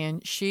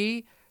 And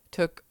she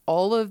took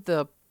all of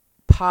the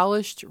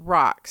polished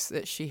rocks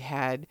that she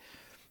had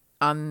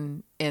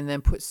and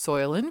then put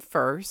soil in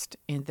first,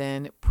 and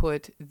then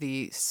put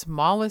the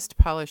smallest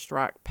polished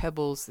rock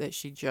pebbles that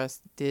she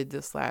just did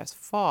this last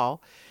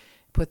fall,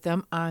 put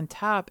them on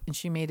top, and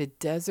she made a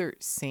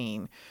desert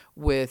scene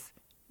with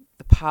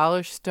the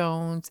polished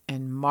stones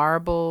and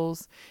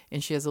marbles.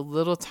 And she has a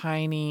little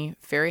tiny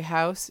fairy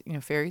house. You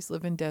know, fairies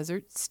live in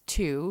deserts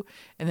too.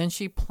 And then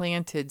she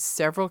planted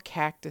several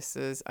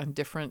cactuses on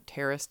different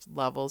terraced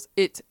levels.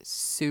 It's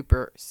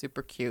super,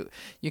 super cute.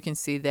 You can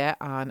see that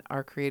on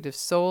our Creative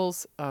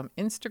Souls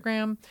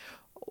Instagram.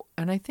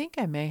 And I think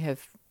I may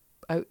have,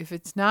 if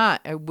it's not,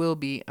 it will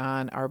be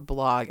on our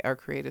blog,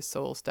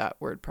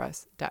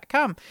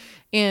 ourcreativesouls.wordpress.com.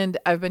 And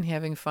I've been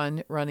having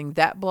fun running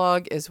that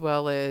blog as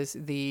well as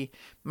the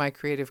My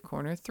Creative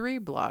Corner 3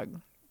 blog.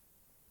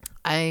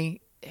 I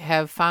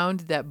have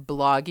found that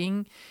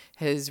blogging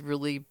has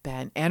really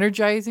been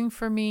energizing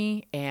for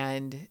me,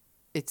 and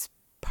it's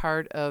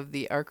part of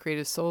the Our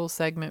Creative Soul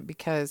segment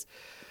because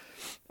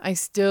I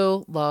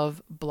still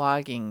love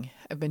blogging.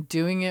 I've been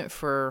doing it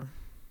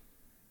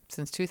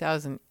since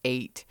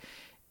 2008.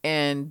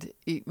 And,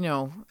 you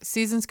know,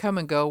 seasons come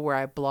and go where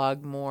I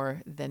blog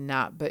more than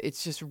not, but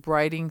it's just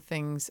writing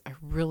things. I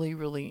really,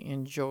 really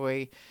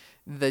enjoy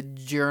the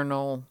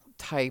journal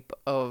type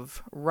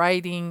of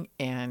writing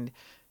and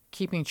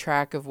keeping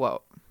track of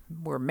what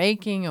we're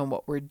making and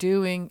what we're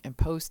doing and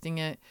posting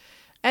it.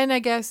 And I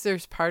guess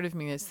there's part of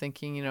me that's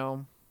thinking, you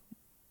know,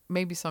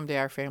 maybe someday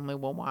our family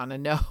will want to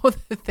know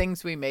the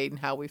things we made and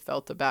how we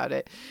felt about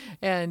it.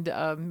 And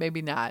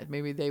maybe not.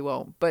 Maybe they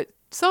won't. But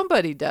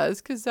somebody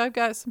does, because I've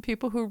got some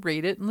people who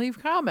read it and leave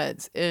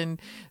comments. And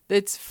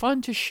it's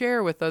fun to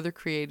share with other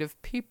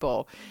creative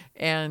people.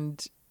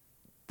 And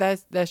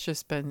that's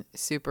just been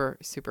super,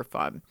 super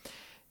fun.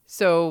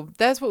 So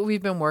that's what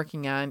we've been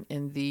working on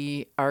in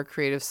the Our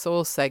Creative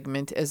Soul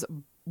segment, as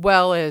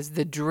well as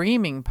the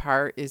dreaming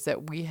part, is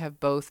that we have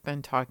both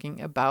been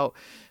talking about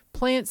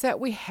plants that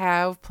we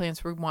have,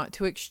 plants we want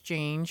to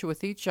exchange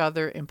with each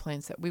other, and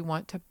plants that we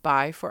want to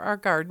buy for our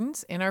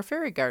gardens and our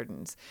fairy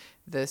gardens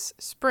this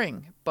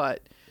spring.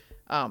 But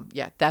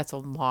that's a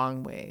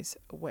long ways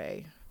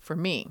away for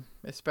me,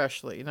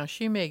 especially. Now,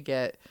 she may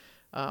get,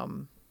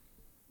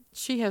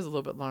 she has a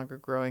little bit longer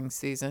growing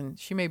season.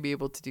 She may be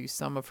able to do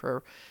some of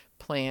her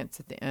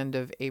plants at the end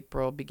of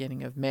April,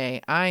 beginning of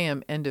May. I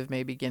am end of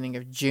May, beginning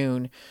of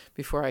June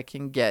before I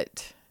can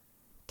get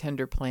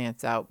tender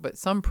plants out, but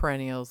some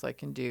perennials I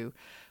can do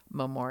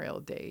Memorial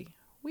Day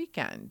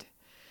weekend.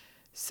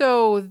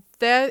 So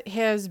that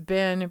has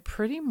been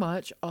pretty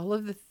much all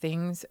of the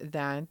things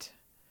that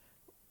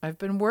I've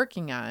been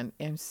working on.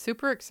 I'm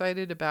super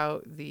excited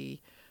about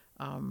the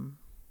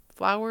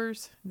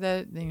flowers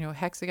that,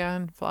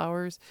 hexagon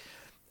flowers.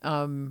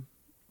 But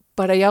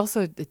I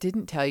also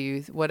didn't tell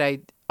you what I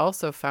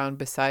also found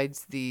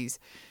besides these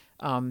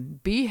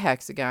bee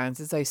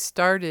hexagons is I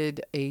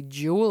started a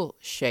jewel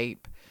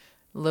shape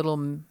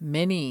little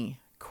mini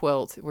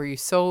quilt where you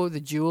sew the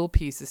jewel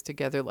pieces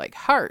together like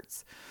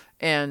hearts.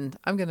 And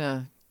I'm going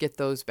to get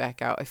those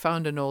back out. I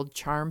found an old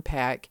charm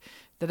pack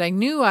that I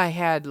knew I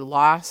had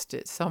lost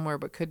it somewhere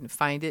but couldn't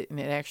find it. And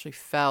it actually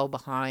fell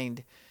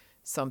behind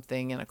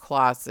something in a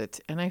closet.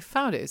 And I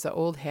found it. It's an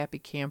old Happy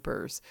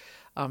Campers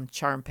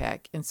charm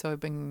pack. And so I've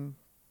been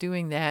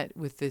doing that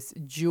with this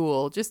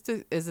jewel just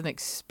as an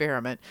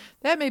experiment.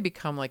 That may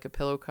become like a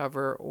pillow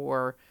cover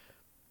or,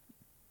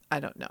 I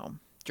don't know,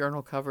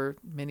 journal cover,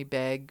 mini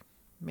bag.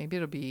 Maybe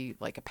it'll be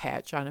like a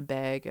patch on a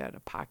bag and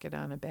a pocket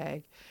on a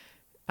bag.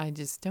 I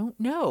just don't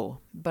know.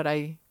 But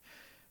I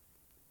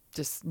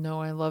just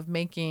know I love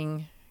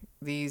making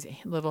these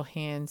little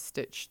hand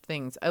stitched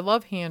things. I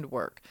love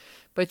handwork,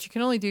 but you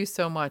can only do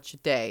so much a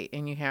day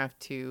and you have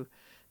to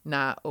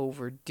not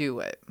overdo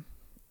it.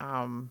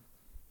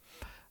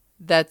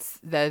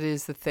 That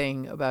is the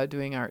thing about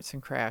doing arts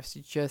and crafts.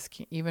 You just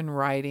can't, even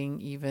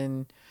writing,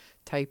 even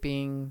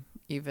typing,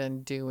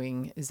 even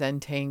doing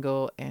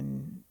Zentangle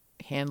and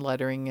hand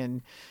lettering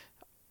and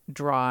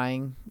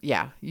drawing.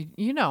 Yeah,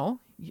 you know,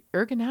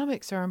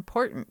 ergonomics are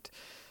important.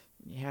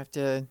 You have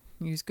to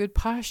use good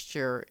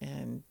posture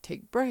and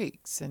take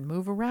breaks and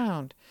move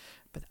around.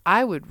 But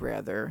I would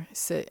rather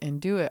sit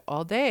and do it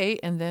all day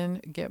and then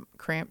get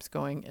cramps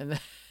going and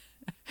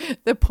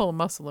then pull a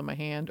muscle in my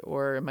hand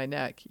or in my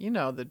neck. You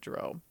know the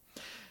drill.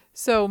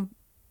 So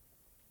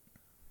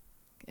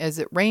as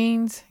it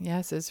rains,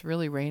 yes, it's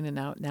really raining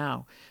out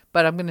now.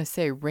 But I'm going to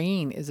say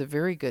rain is a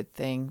very good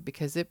thing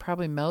because it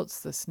probably melts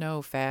the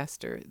snow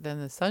faster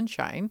than the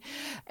sunshine.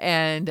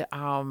 And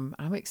I'm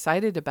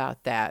excited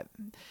about that.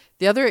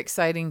 The other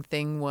exciting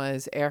thing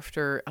was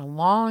after a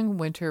long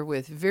winter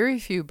with very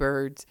few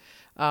birds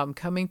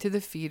coming to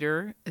the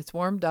feeder, it's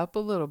warmed up a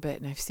little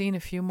bit, and I've seen a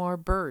few more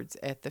birds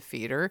at the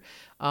feeder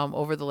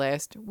over the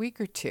last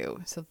week or two.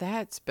 So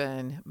that's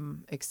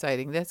been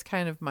exciting. That's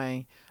kind of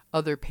my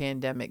other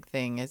pandemic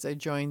thing as I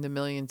joined the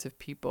millions of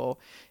people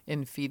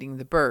in feeding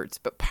the birds.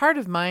 But part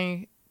of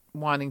my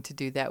wanting to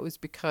do that was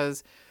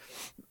because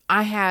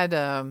I had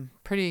a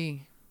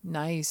pretty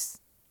nice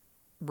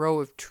row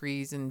of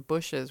trees and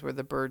bushes where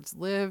the birds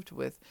lived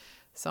with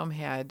some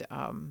had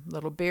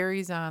little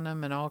berries on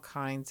them and all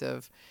kinds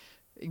of,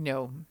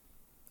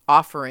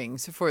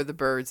 offerings for the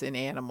birds and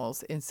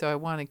animals. And so I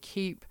want to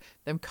keep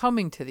them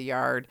coming to the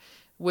yard,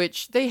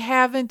 which they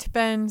haven't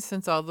been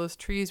since all those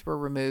trees were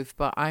removed,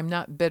 but I'm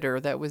not bitter.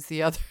 That was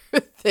the other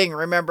thing.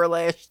 Remember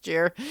last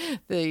year,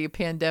 the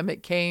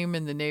pandemic came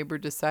and the neighbor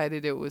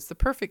decided it was the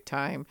perfect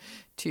time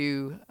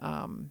to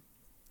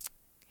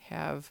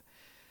have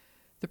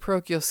the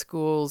parochial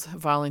schools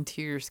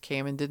volunteers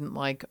came and didn't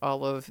like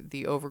all of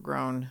the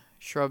overgrown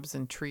shrubs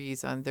and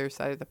trees on their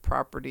side of the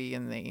property,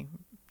 and they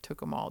took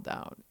them all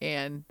down,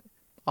 and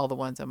all the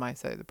ones on my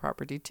side of the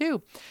property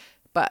too.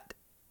 But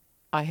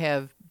I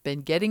have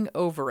been getting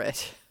over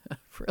it. I've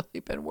really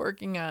been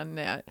working on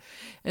that.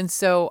 And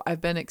so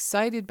I've been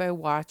excited by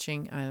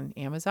watching on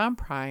Amazon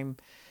Prime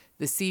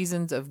the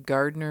seasons of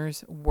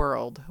Gardener's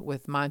World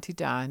with Monty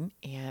Don.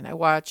 And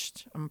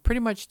I'm pretty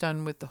much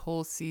done with the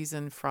whole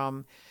season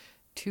from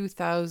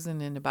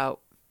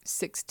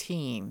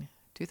 2015,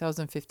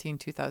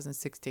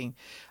 2016.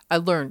 I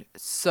learned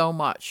so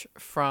much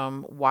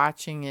from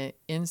watching it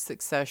in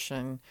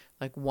succession,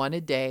 like one a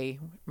day,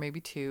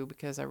 maybe two,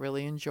 because I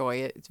really enjoy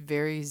it. It's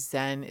very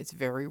zen. It's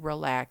very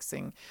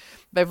relaxing.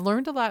 But I've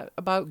learned a lot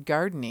about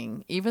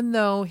gardening, even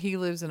though he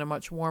lives in a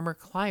much warmer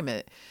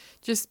climate.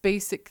 Just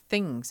basic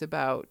things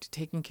about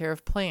taking care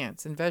of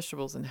plants and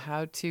vegetables and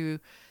how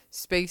to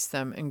space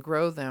them and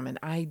grow them, and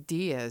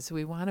ideas.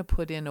 We want to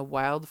put in a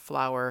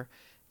wildflower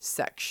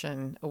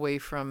section away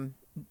from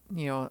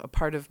a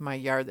part of my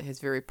yard that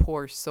has very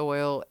poor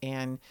soil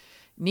and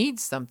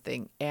needs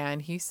something.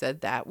 And he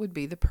said that would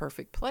be the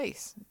perfect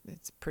place.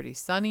 It's pretty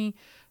sunny,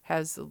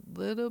 has a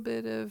little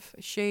bit of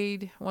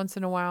shade once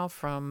in a while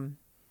from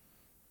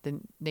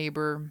the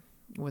neighbor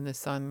when the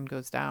sun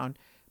goes down,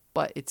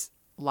 but it's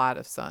a lot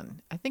of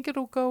sun. I think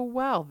it'll go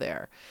well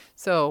there.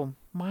 So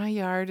my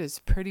yard is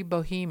pretty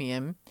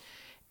bohemian,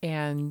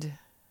 and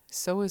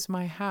so is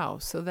my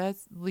house. So that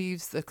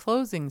leaves the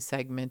closing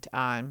segment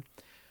on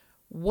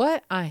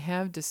what I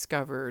have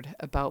discovered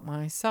about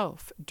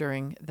myself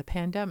during the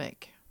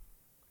pandemic.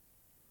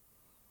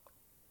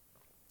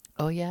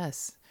 Oh,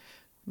 yes.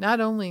 Not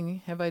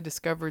only have I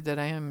discovered that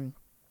I am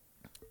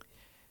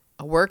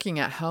working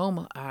at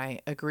home,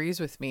 agrees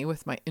with me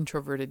with my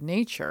introverted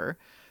nature.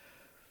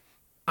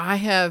 I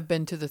have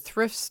been to the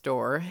thrift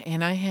store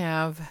and I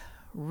have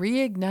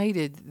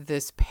reignited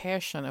this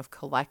passion of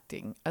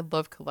collecting. I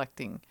love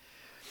collecting.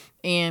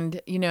 And,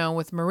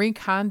 with Marie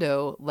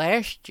Kondo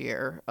last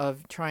year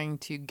of trying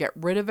to get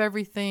rid of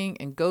everything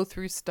and go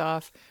through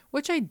stuff,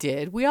 which I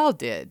did, we all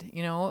did,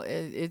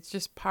 it's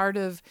just part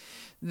of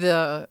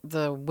the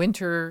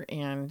winter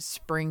and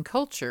spring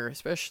culture,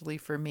 especially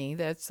for me.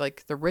 That's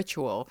like the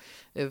ritual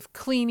of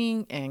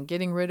cleaning and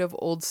getting rid of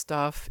old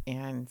stuff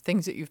and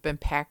things that you've been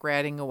pack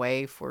ratting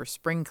away for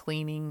spring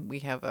cleaning. We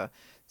have a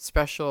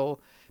special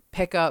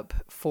pickup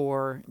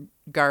for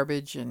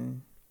garbage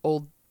and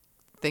old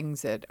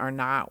things that are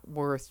not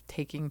worth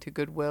taking to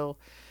Goodwill,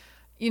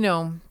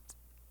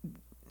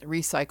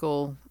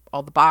 recycle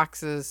all the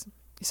boxes.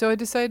 So I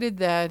decided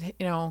that,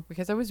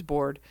 because I was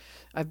bored,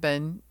 I've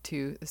been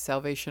to the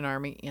Salvation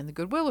Army and the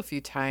Goodwill a few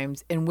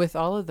times. And with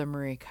all of the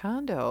Marie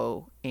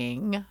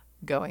Kondo-ing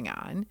going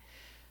on,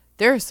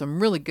 there's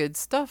some really good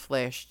stuff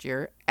last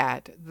year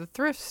at the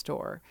thrift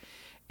store.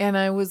 And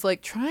I was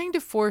like trying to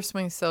force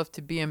myself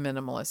to be a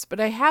minimalist. But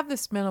I have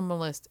this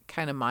minimalist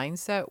kind of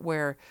mindset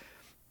where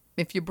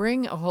if you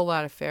bring a whole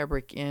lot of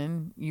fabric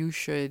in, you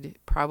should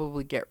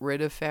probably get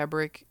rid of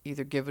fabric,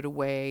 either give it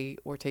away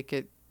or take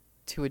it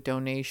to a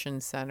donation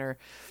center,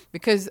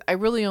 because I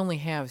really only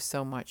have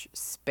so much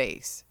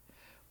space.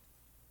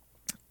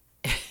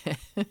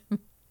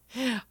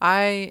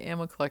 I am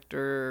a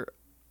collector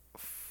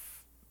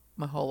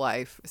my whole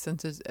life.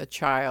 Since a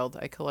child,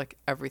 I collect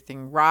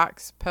everything.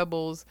 Rocks,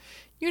 pebbles.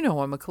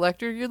 I'm a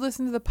collector. You're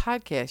listening to the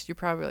podcast. You're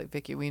probably like,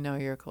 Vicki, we know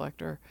you're a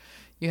collector.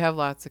 You have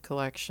lots of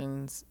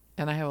collections.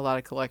 And I have a lot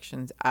of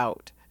collections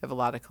out. I have a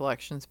lot of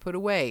collections put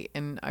away,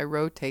 and I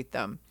rotate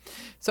them.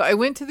 So I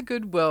went to the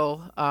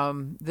Goodwill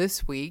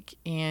this week,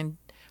 and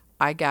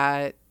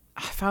I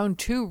found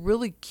two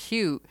really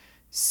cute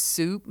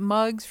soup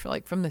mugs for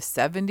like from the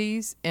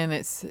 70s, and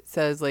it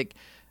says like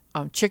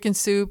chicken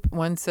soup.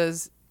 One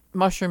says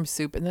mushroom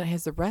soup, and then it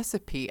has the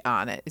recipe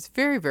on it. It's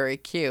very, very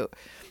cute.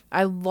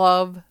 I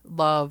love,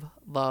 love,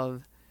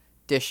 love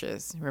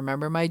dishes.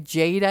 Remember my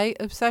jadeite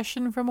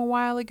obsession from a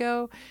while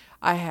ago?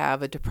 I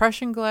have a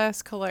depression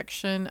glass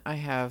collection. I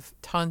have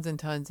tons and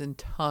tons and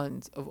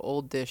tons of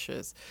old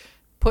dishes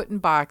put in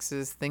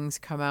boxes. Things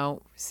come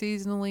out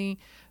seasonally.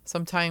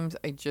 Sometimes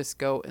I just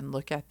go and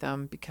look at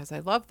them because I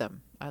love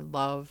them. I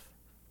love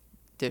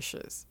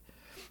dishes.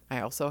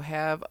 I also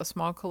have a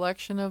small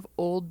collection of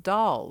old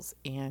dolls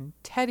and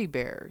teddy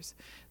bears.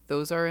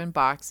 Those are in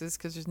boxes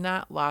because there's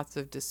not lots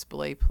of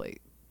display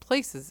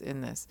places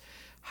in this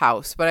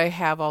house. But I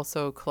have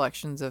also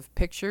collections of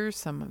pictures,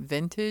 some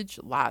vintage,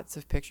 lots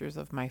of pictures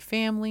of my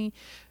family,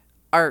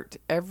 art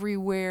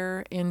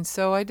everywhere. And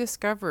so I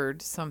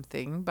discovered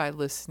something by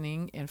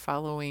listening and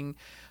following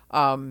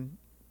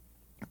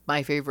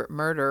My Favorite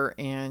Murder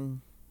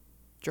and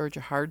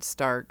Georgia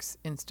Hardstark's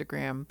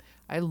Instagram.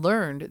 I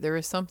learned there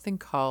is something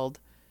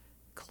called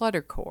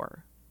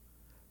cluttercore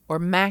or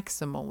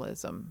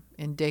maximalism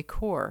in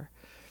decor.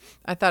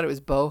 I thought it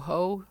was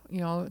boho,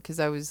 because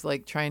I was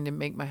like trying to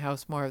make my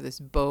house more of this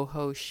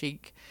boho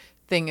chic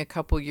thing a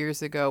couple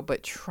years ago,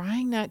 but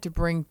trying not to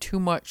bring too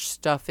much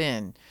stuff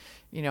in.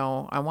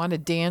 I want to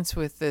dance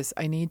with this.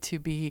 I need to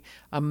be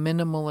a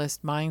minimalist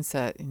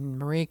mindset in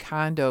Marie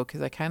Kondo,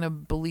 because I kind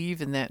of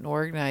believe in that and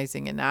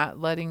organizing and not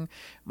letting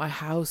my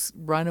house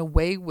run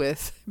away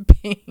with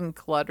being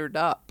cluttered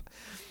up.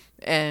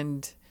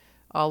 And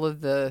all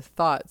of the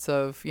thoughts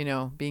of,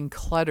 being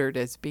cluttered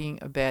as being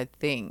a bad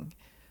thing.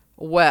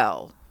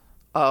 Well,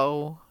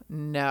 oh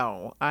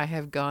no, I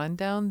have gone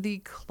down the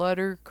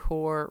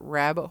cluttercore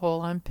rabbit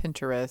hole on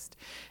Pinterest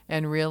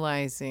and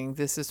realizing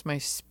this is my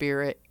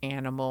spirit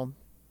animal.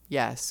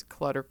 Yes,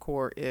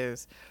 cluttercore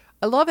is.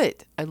 I love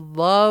it. I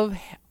love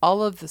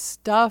all of the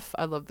stuff.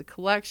 I love the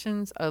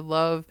collections.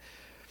 For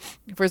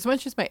as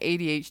much as my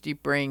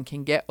ADHD brain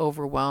can get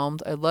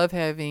overwhelmed, I love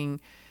having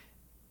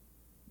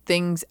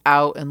things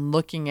out and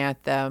looking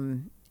at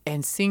them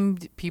and seeing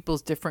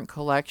people's different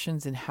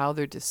collections and how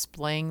they're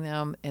displaying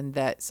them, and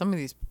that some of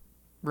these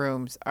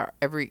rooms are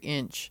every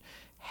inch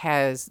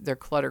has their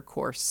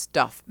cluttercore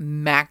stuff.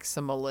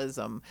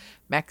 Maximalism.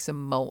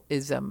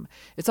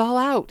 It's all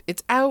out.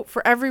 It's out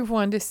for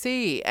everyone to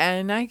see,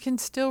 and I can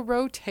still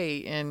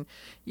rotate. And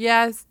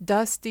yes,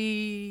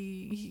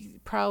 dusty, he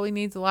probably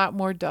needs a lot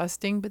more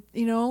dusting, but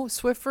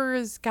Swiffer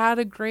has got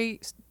a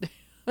great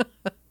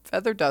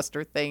feather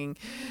duster thing.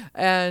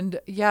 And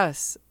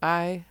yes,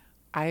 I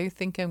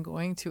think I'm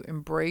going to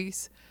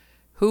embrace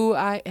who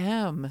I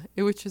am,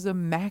 which is a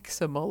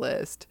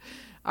maximalist.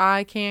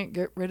 I can't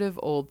get rid of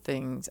old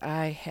things.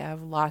 I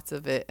have lots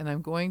of it, and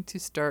I'm going to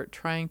start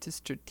trying to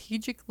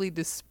strategically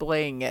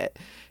displaying it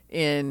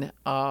in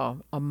a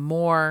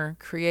more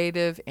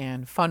creative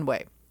and fun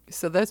way.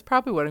 So that's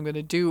probably what I'm going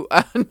to do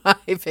on my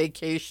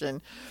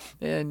vacation.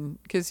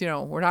 And because,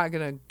 we're not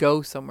going to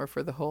go somewhere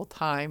for the whole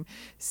time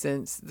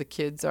since the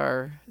kids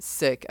are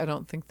sick. I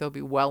don't think they'll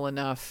be well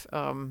enough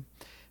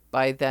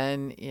by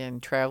then,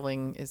 and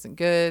traveling isn't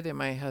good, and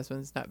my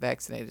husband's not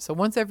vaccinated. So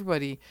once all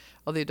the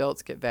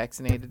adults get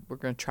vaccinated, we're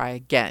going to try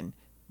again,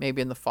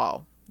 maybe in the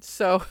fall.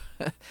 So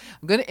I'm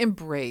going to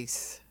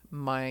embrace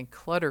my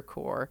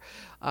cluttercore.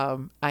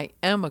 I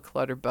am a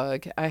clutter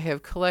bug. I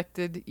have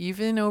collected,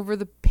 even over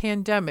the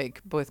pandemic,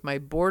 with my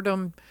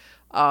boredom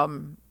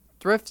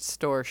thrift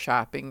store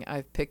shopping.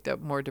 I've picked up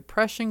more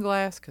depression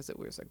glass because it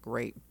was a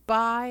great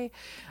buy.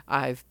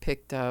 I've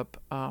picked up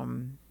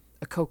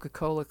a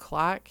Coca-Cola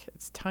clock.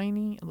 It's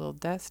tiny, a little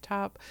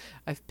desktop.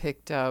 I've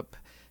picked up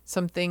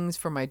some things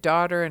for my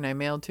daughter, and I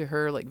mailed to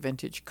her like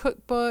vintage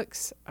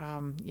cookbooks.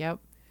 Yep.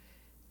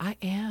 I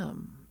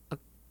am a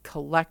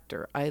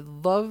collector. I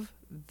love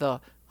the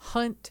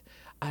hunt.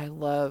 I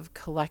love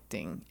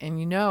collecting.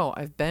 And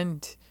I've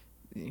been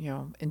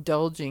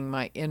indulging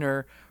my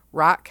inner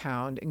rock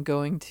hound and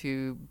going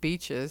to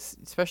beaches,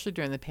 especially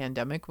during the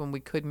pandemic when we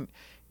couldn't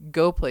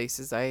go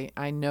places.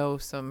 I know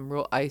some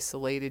real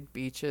isolated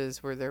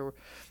beaches where there were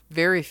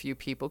very few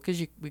people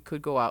because we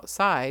could go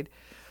outside.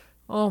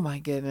 Oh my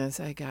goodness,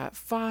 I got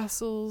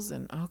fossils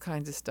and all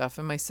kinds of stuff,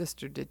 and my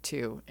sister did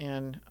too.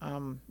 And I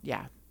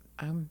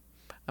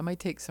might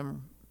take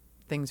some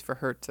things for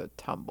her to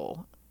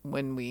tumble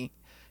when we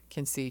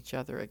can see each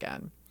other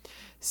again.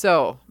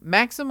 So,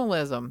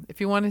 maximalism, if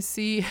you want to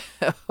see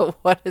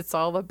what it's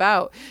all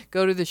about,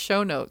 go to the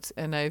show notes,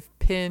 and I've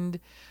pinned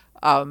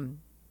a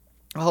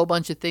whole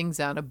bunch of things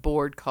on a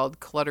board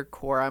called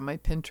Cluttercore on my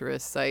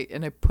Pinterest site,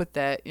 and I put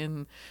that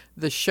in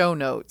the show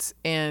notes.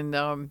 And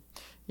I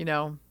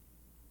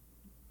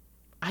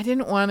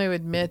didn't want to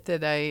admit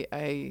that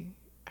I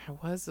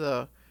was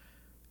a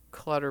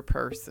clutter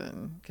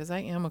person, because I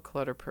am a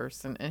clutter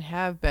person and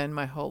have been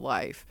my whole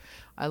life.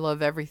 I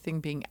love everything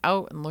being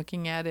out and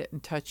looking at it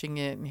and touching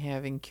it and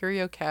having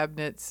curio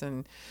cabinets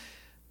and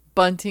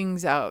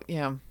buntings out.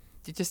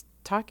 Just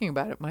talking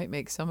about it might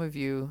make some of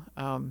you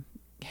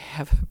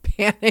have a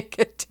panic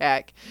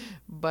attack,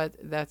 but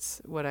that's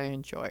what I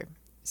enjoy.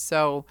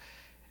 So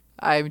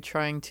I'm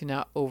trying to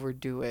not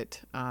overdo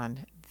it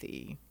on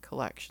the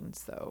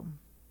collections, though.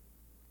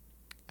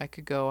 I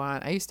could go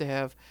on. I used to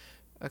have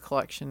a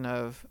collection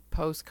of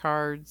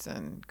postcards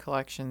and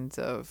collections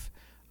of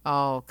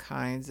all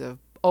kinds of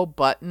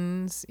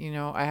buttons.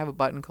 I have a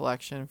button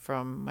collection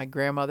from my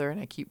grandmother, and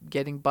I keep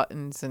getting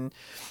buttons and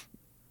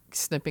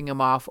snipping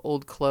them off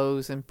old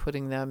clothes and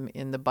putting them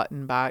in the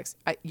button box.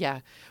 Yeah,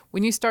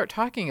 when you start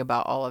talking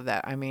about all of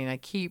that, I mean, I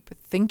keep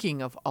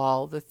thinking of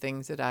all the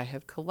things that I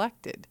have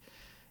collected.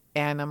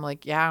 And I'm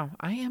like, yeah,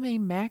 I am a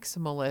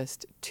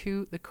maximalist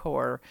to the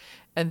core.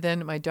 And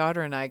then my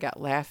daughter and I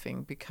got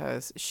laughing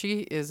because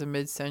she is a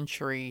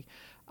mid-century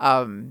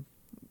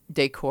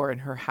decor in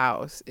her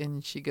house.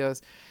 And she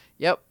goes,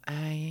 yep,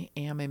 I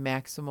am a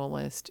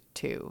maximalist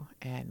too.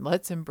 And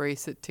let's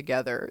embrace it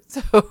together.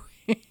 So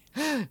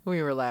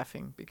we were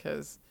laughing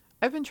because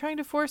I've been trying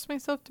to force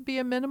myself to be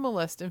a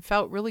minimalist and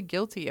felt really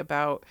guilty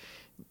about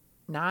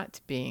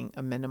not being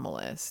a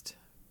minimalist.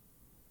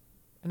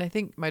 And I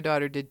think my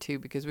daughter did too,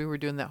 because we were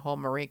doing that whole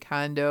Marie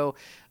Kondo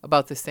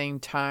about the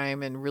same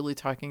time and really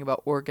talking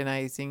about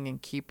organizing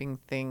and keeping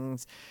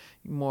things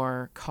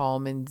more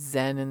calm and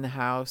zen in the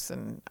house.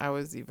 And I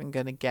was even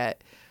going to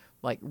get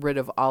like rid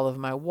of all of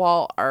my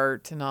wall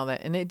art and all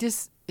that. And it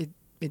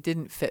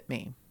didn't fit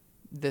me.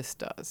 This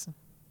does.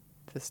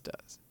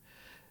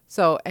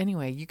 So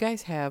anyway, you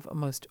guys have a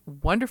most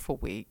wonderful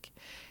week.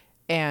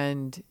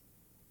 And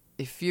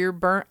if you're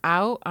burnt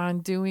out on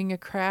doing a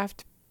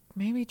craft,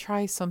 maybe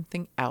try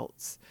something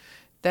else.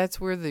 That's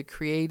where the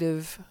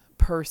creative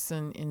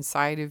person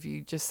inside of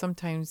you just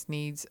sometimes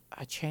needs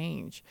a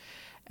change.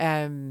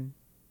 And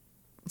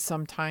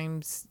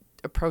sometimes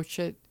approach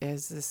it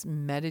as this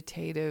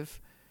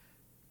meditative,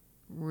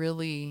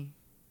 really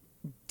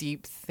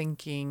deep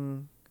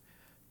thinking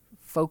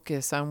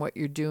focus on what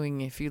you're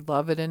doing. If you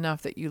love it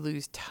enough that you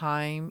lose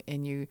time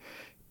and you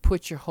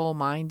put your whole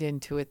mind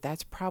into it,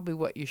 that's probably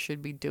what you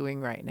should be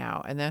doing right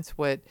now. And that's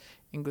what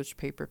English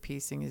paper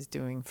piecing is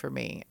doing for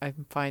me.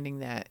 I'm finding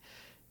that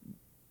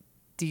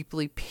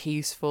deeply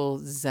peaceful,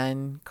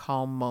 zen,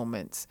 calm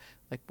moments.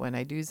 Like when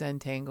I do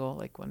Zentangle,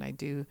 like when I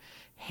do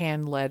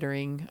hand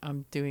lettering,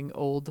 I'm doing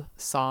old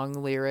song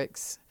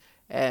lyrics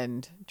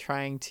and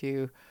trying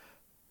to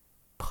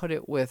put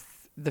it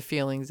with the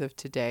feelings of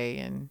today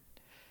and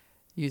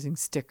using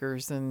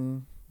stickers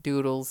and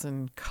doodles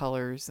and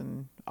colors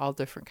and all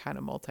different kind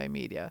of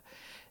multimedia.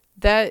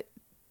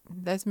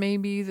 That's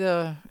maybe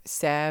the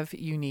salve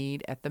you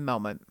need at the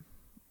moment.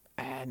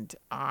 And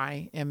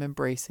I am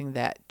embracing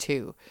that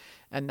too.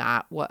 And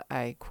not what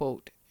I,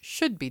 quote,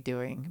 should be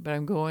doing, but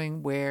I'm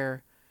going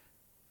where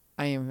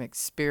I am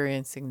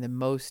experiencing the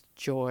most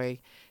joy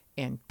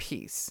and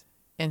peace.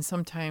 And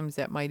sometimes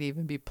that might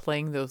even be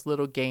playing those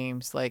little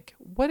games like,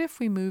 what if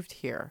we moved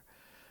here?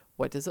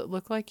 What does it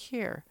look like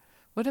here?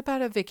 What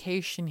about a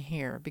vacation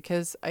here?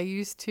 Because I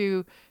used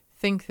to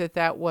think that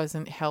that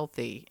wasn't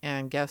healthy.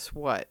 And guess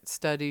what?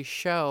 Studies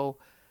show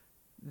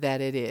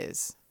that it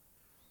is.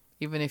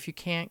 Even if you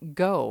can't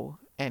go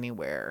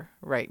anywhere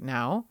right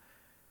now,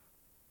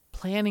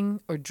 planning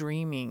or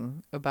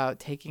dreaming about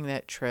taking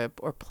that trip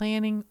or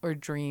planning or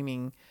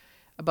dreaming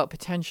about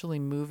potentially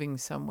moving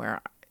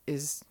somewhere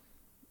is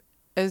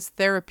as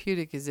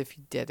therapeutic as if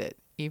you did it,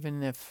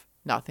 even if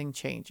nothing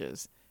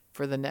changes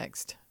for the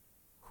next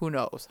who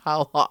knows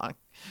how long.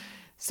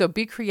 So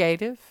be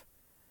creative.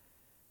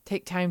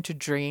 Take time to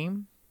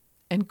dream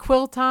and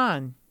quilt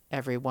on,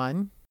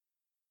 everyone.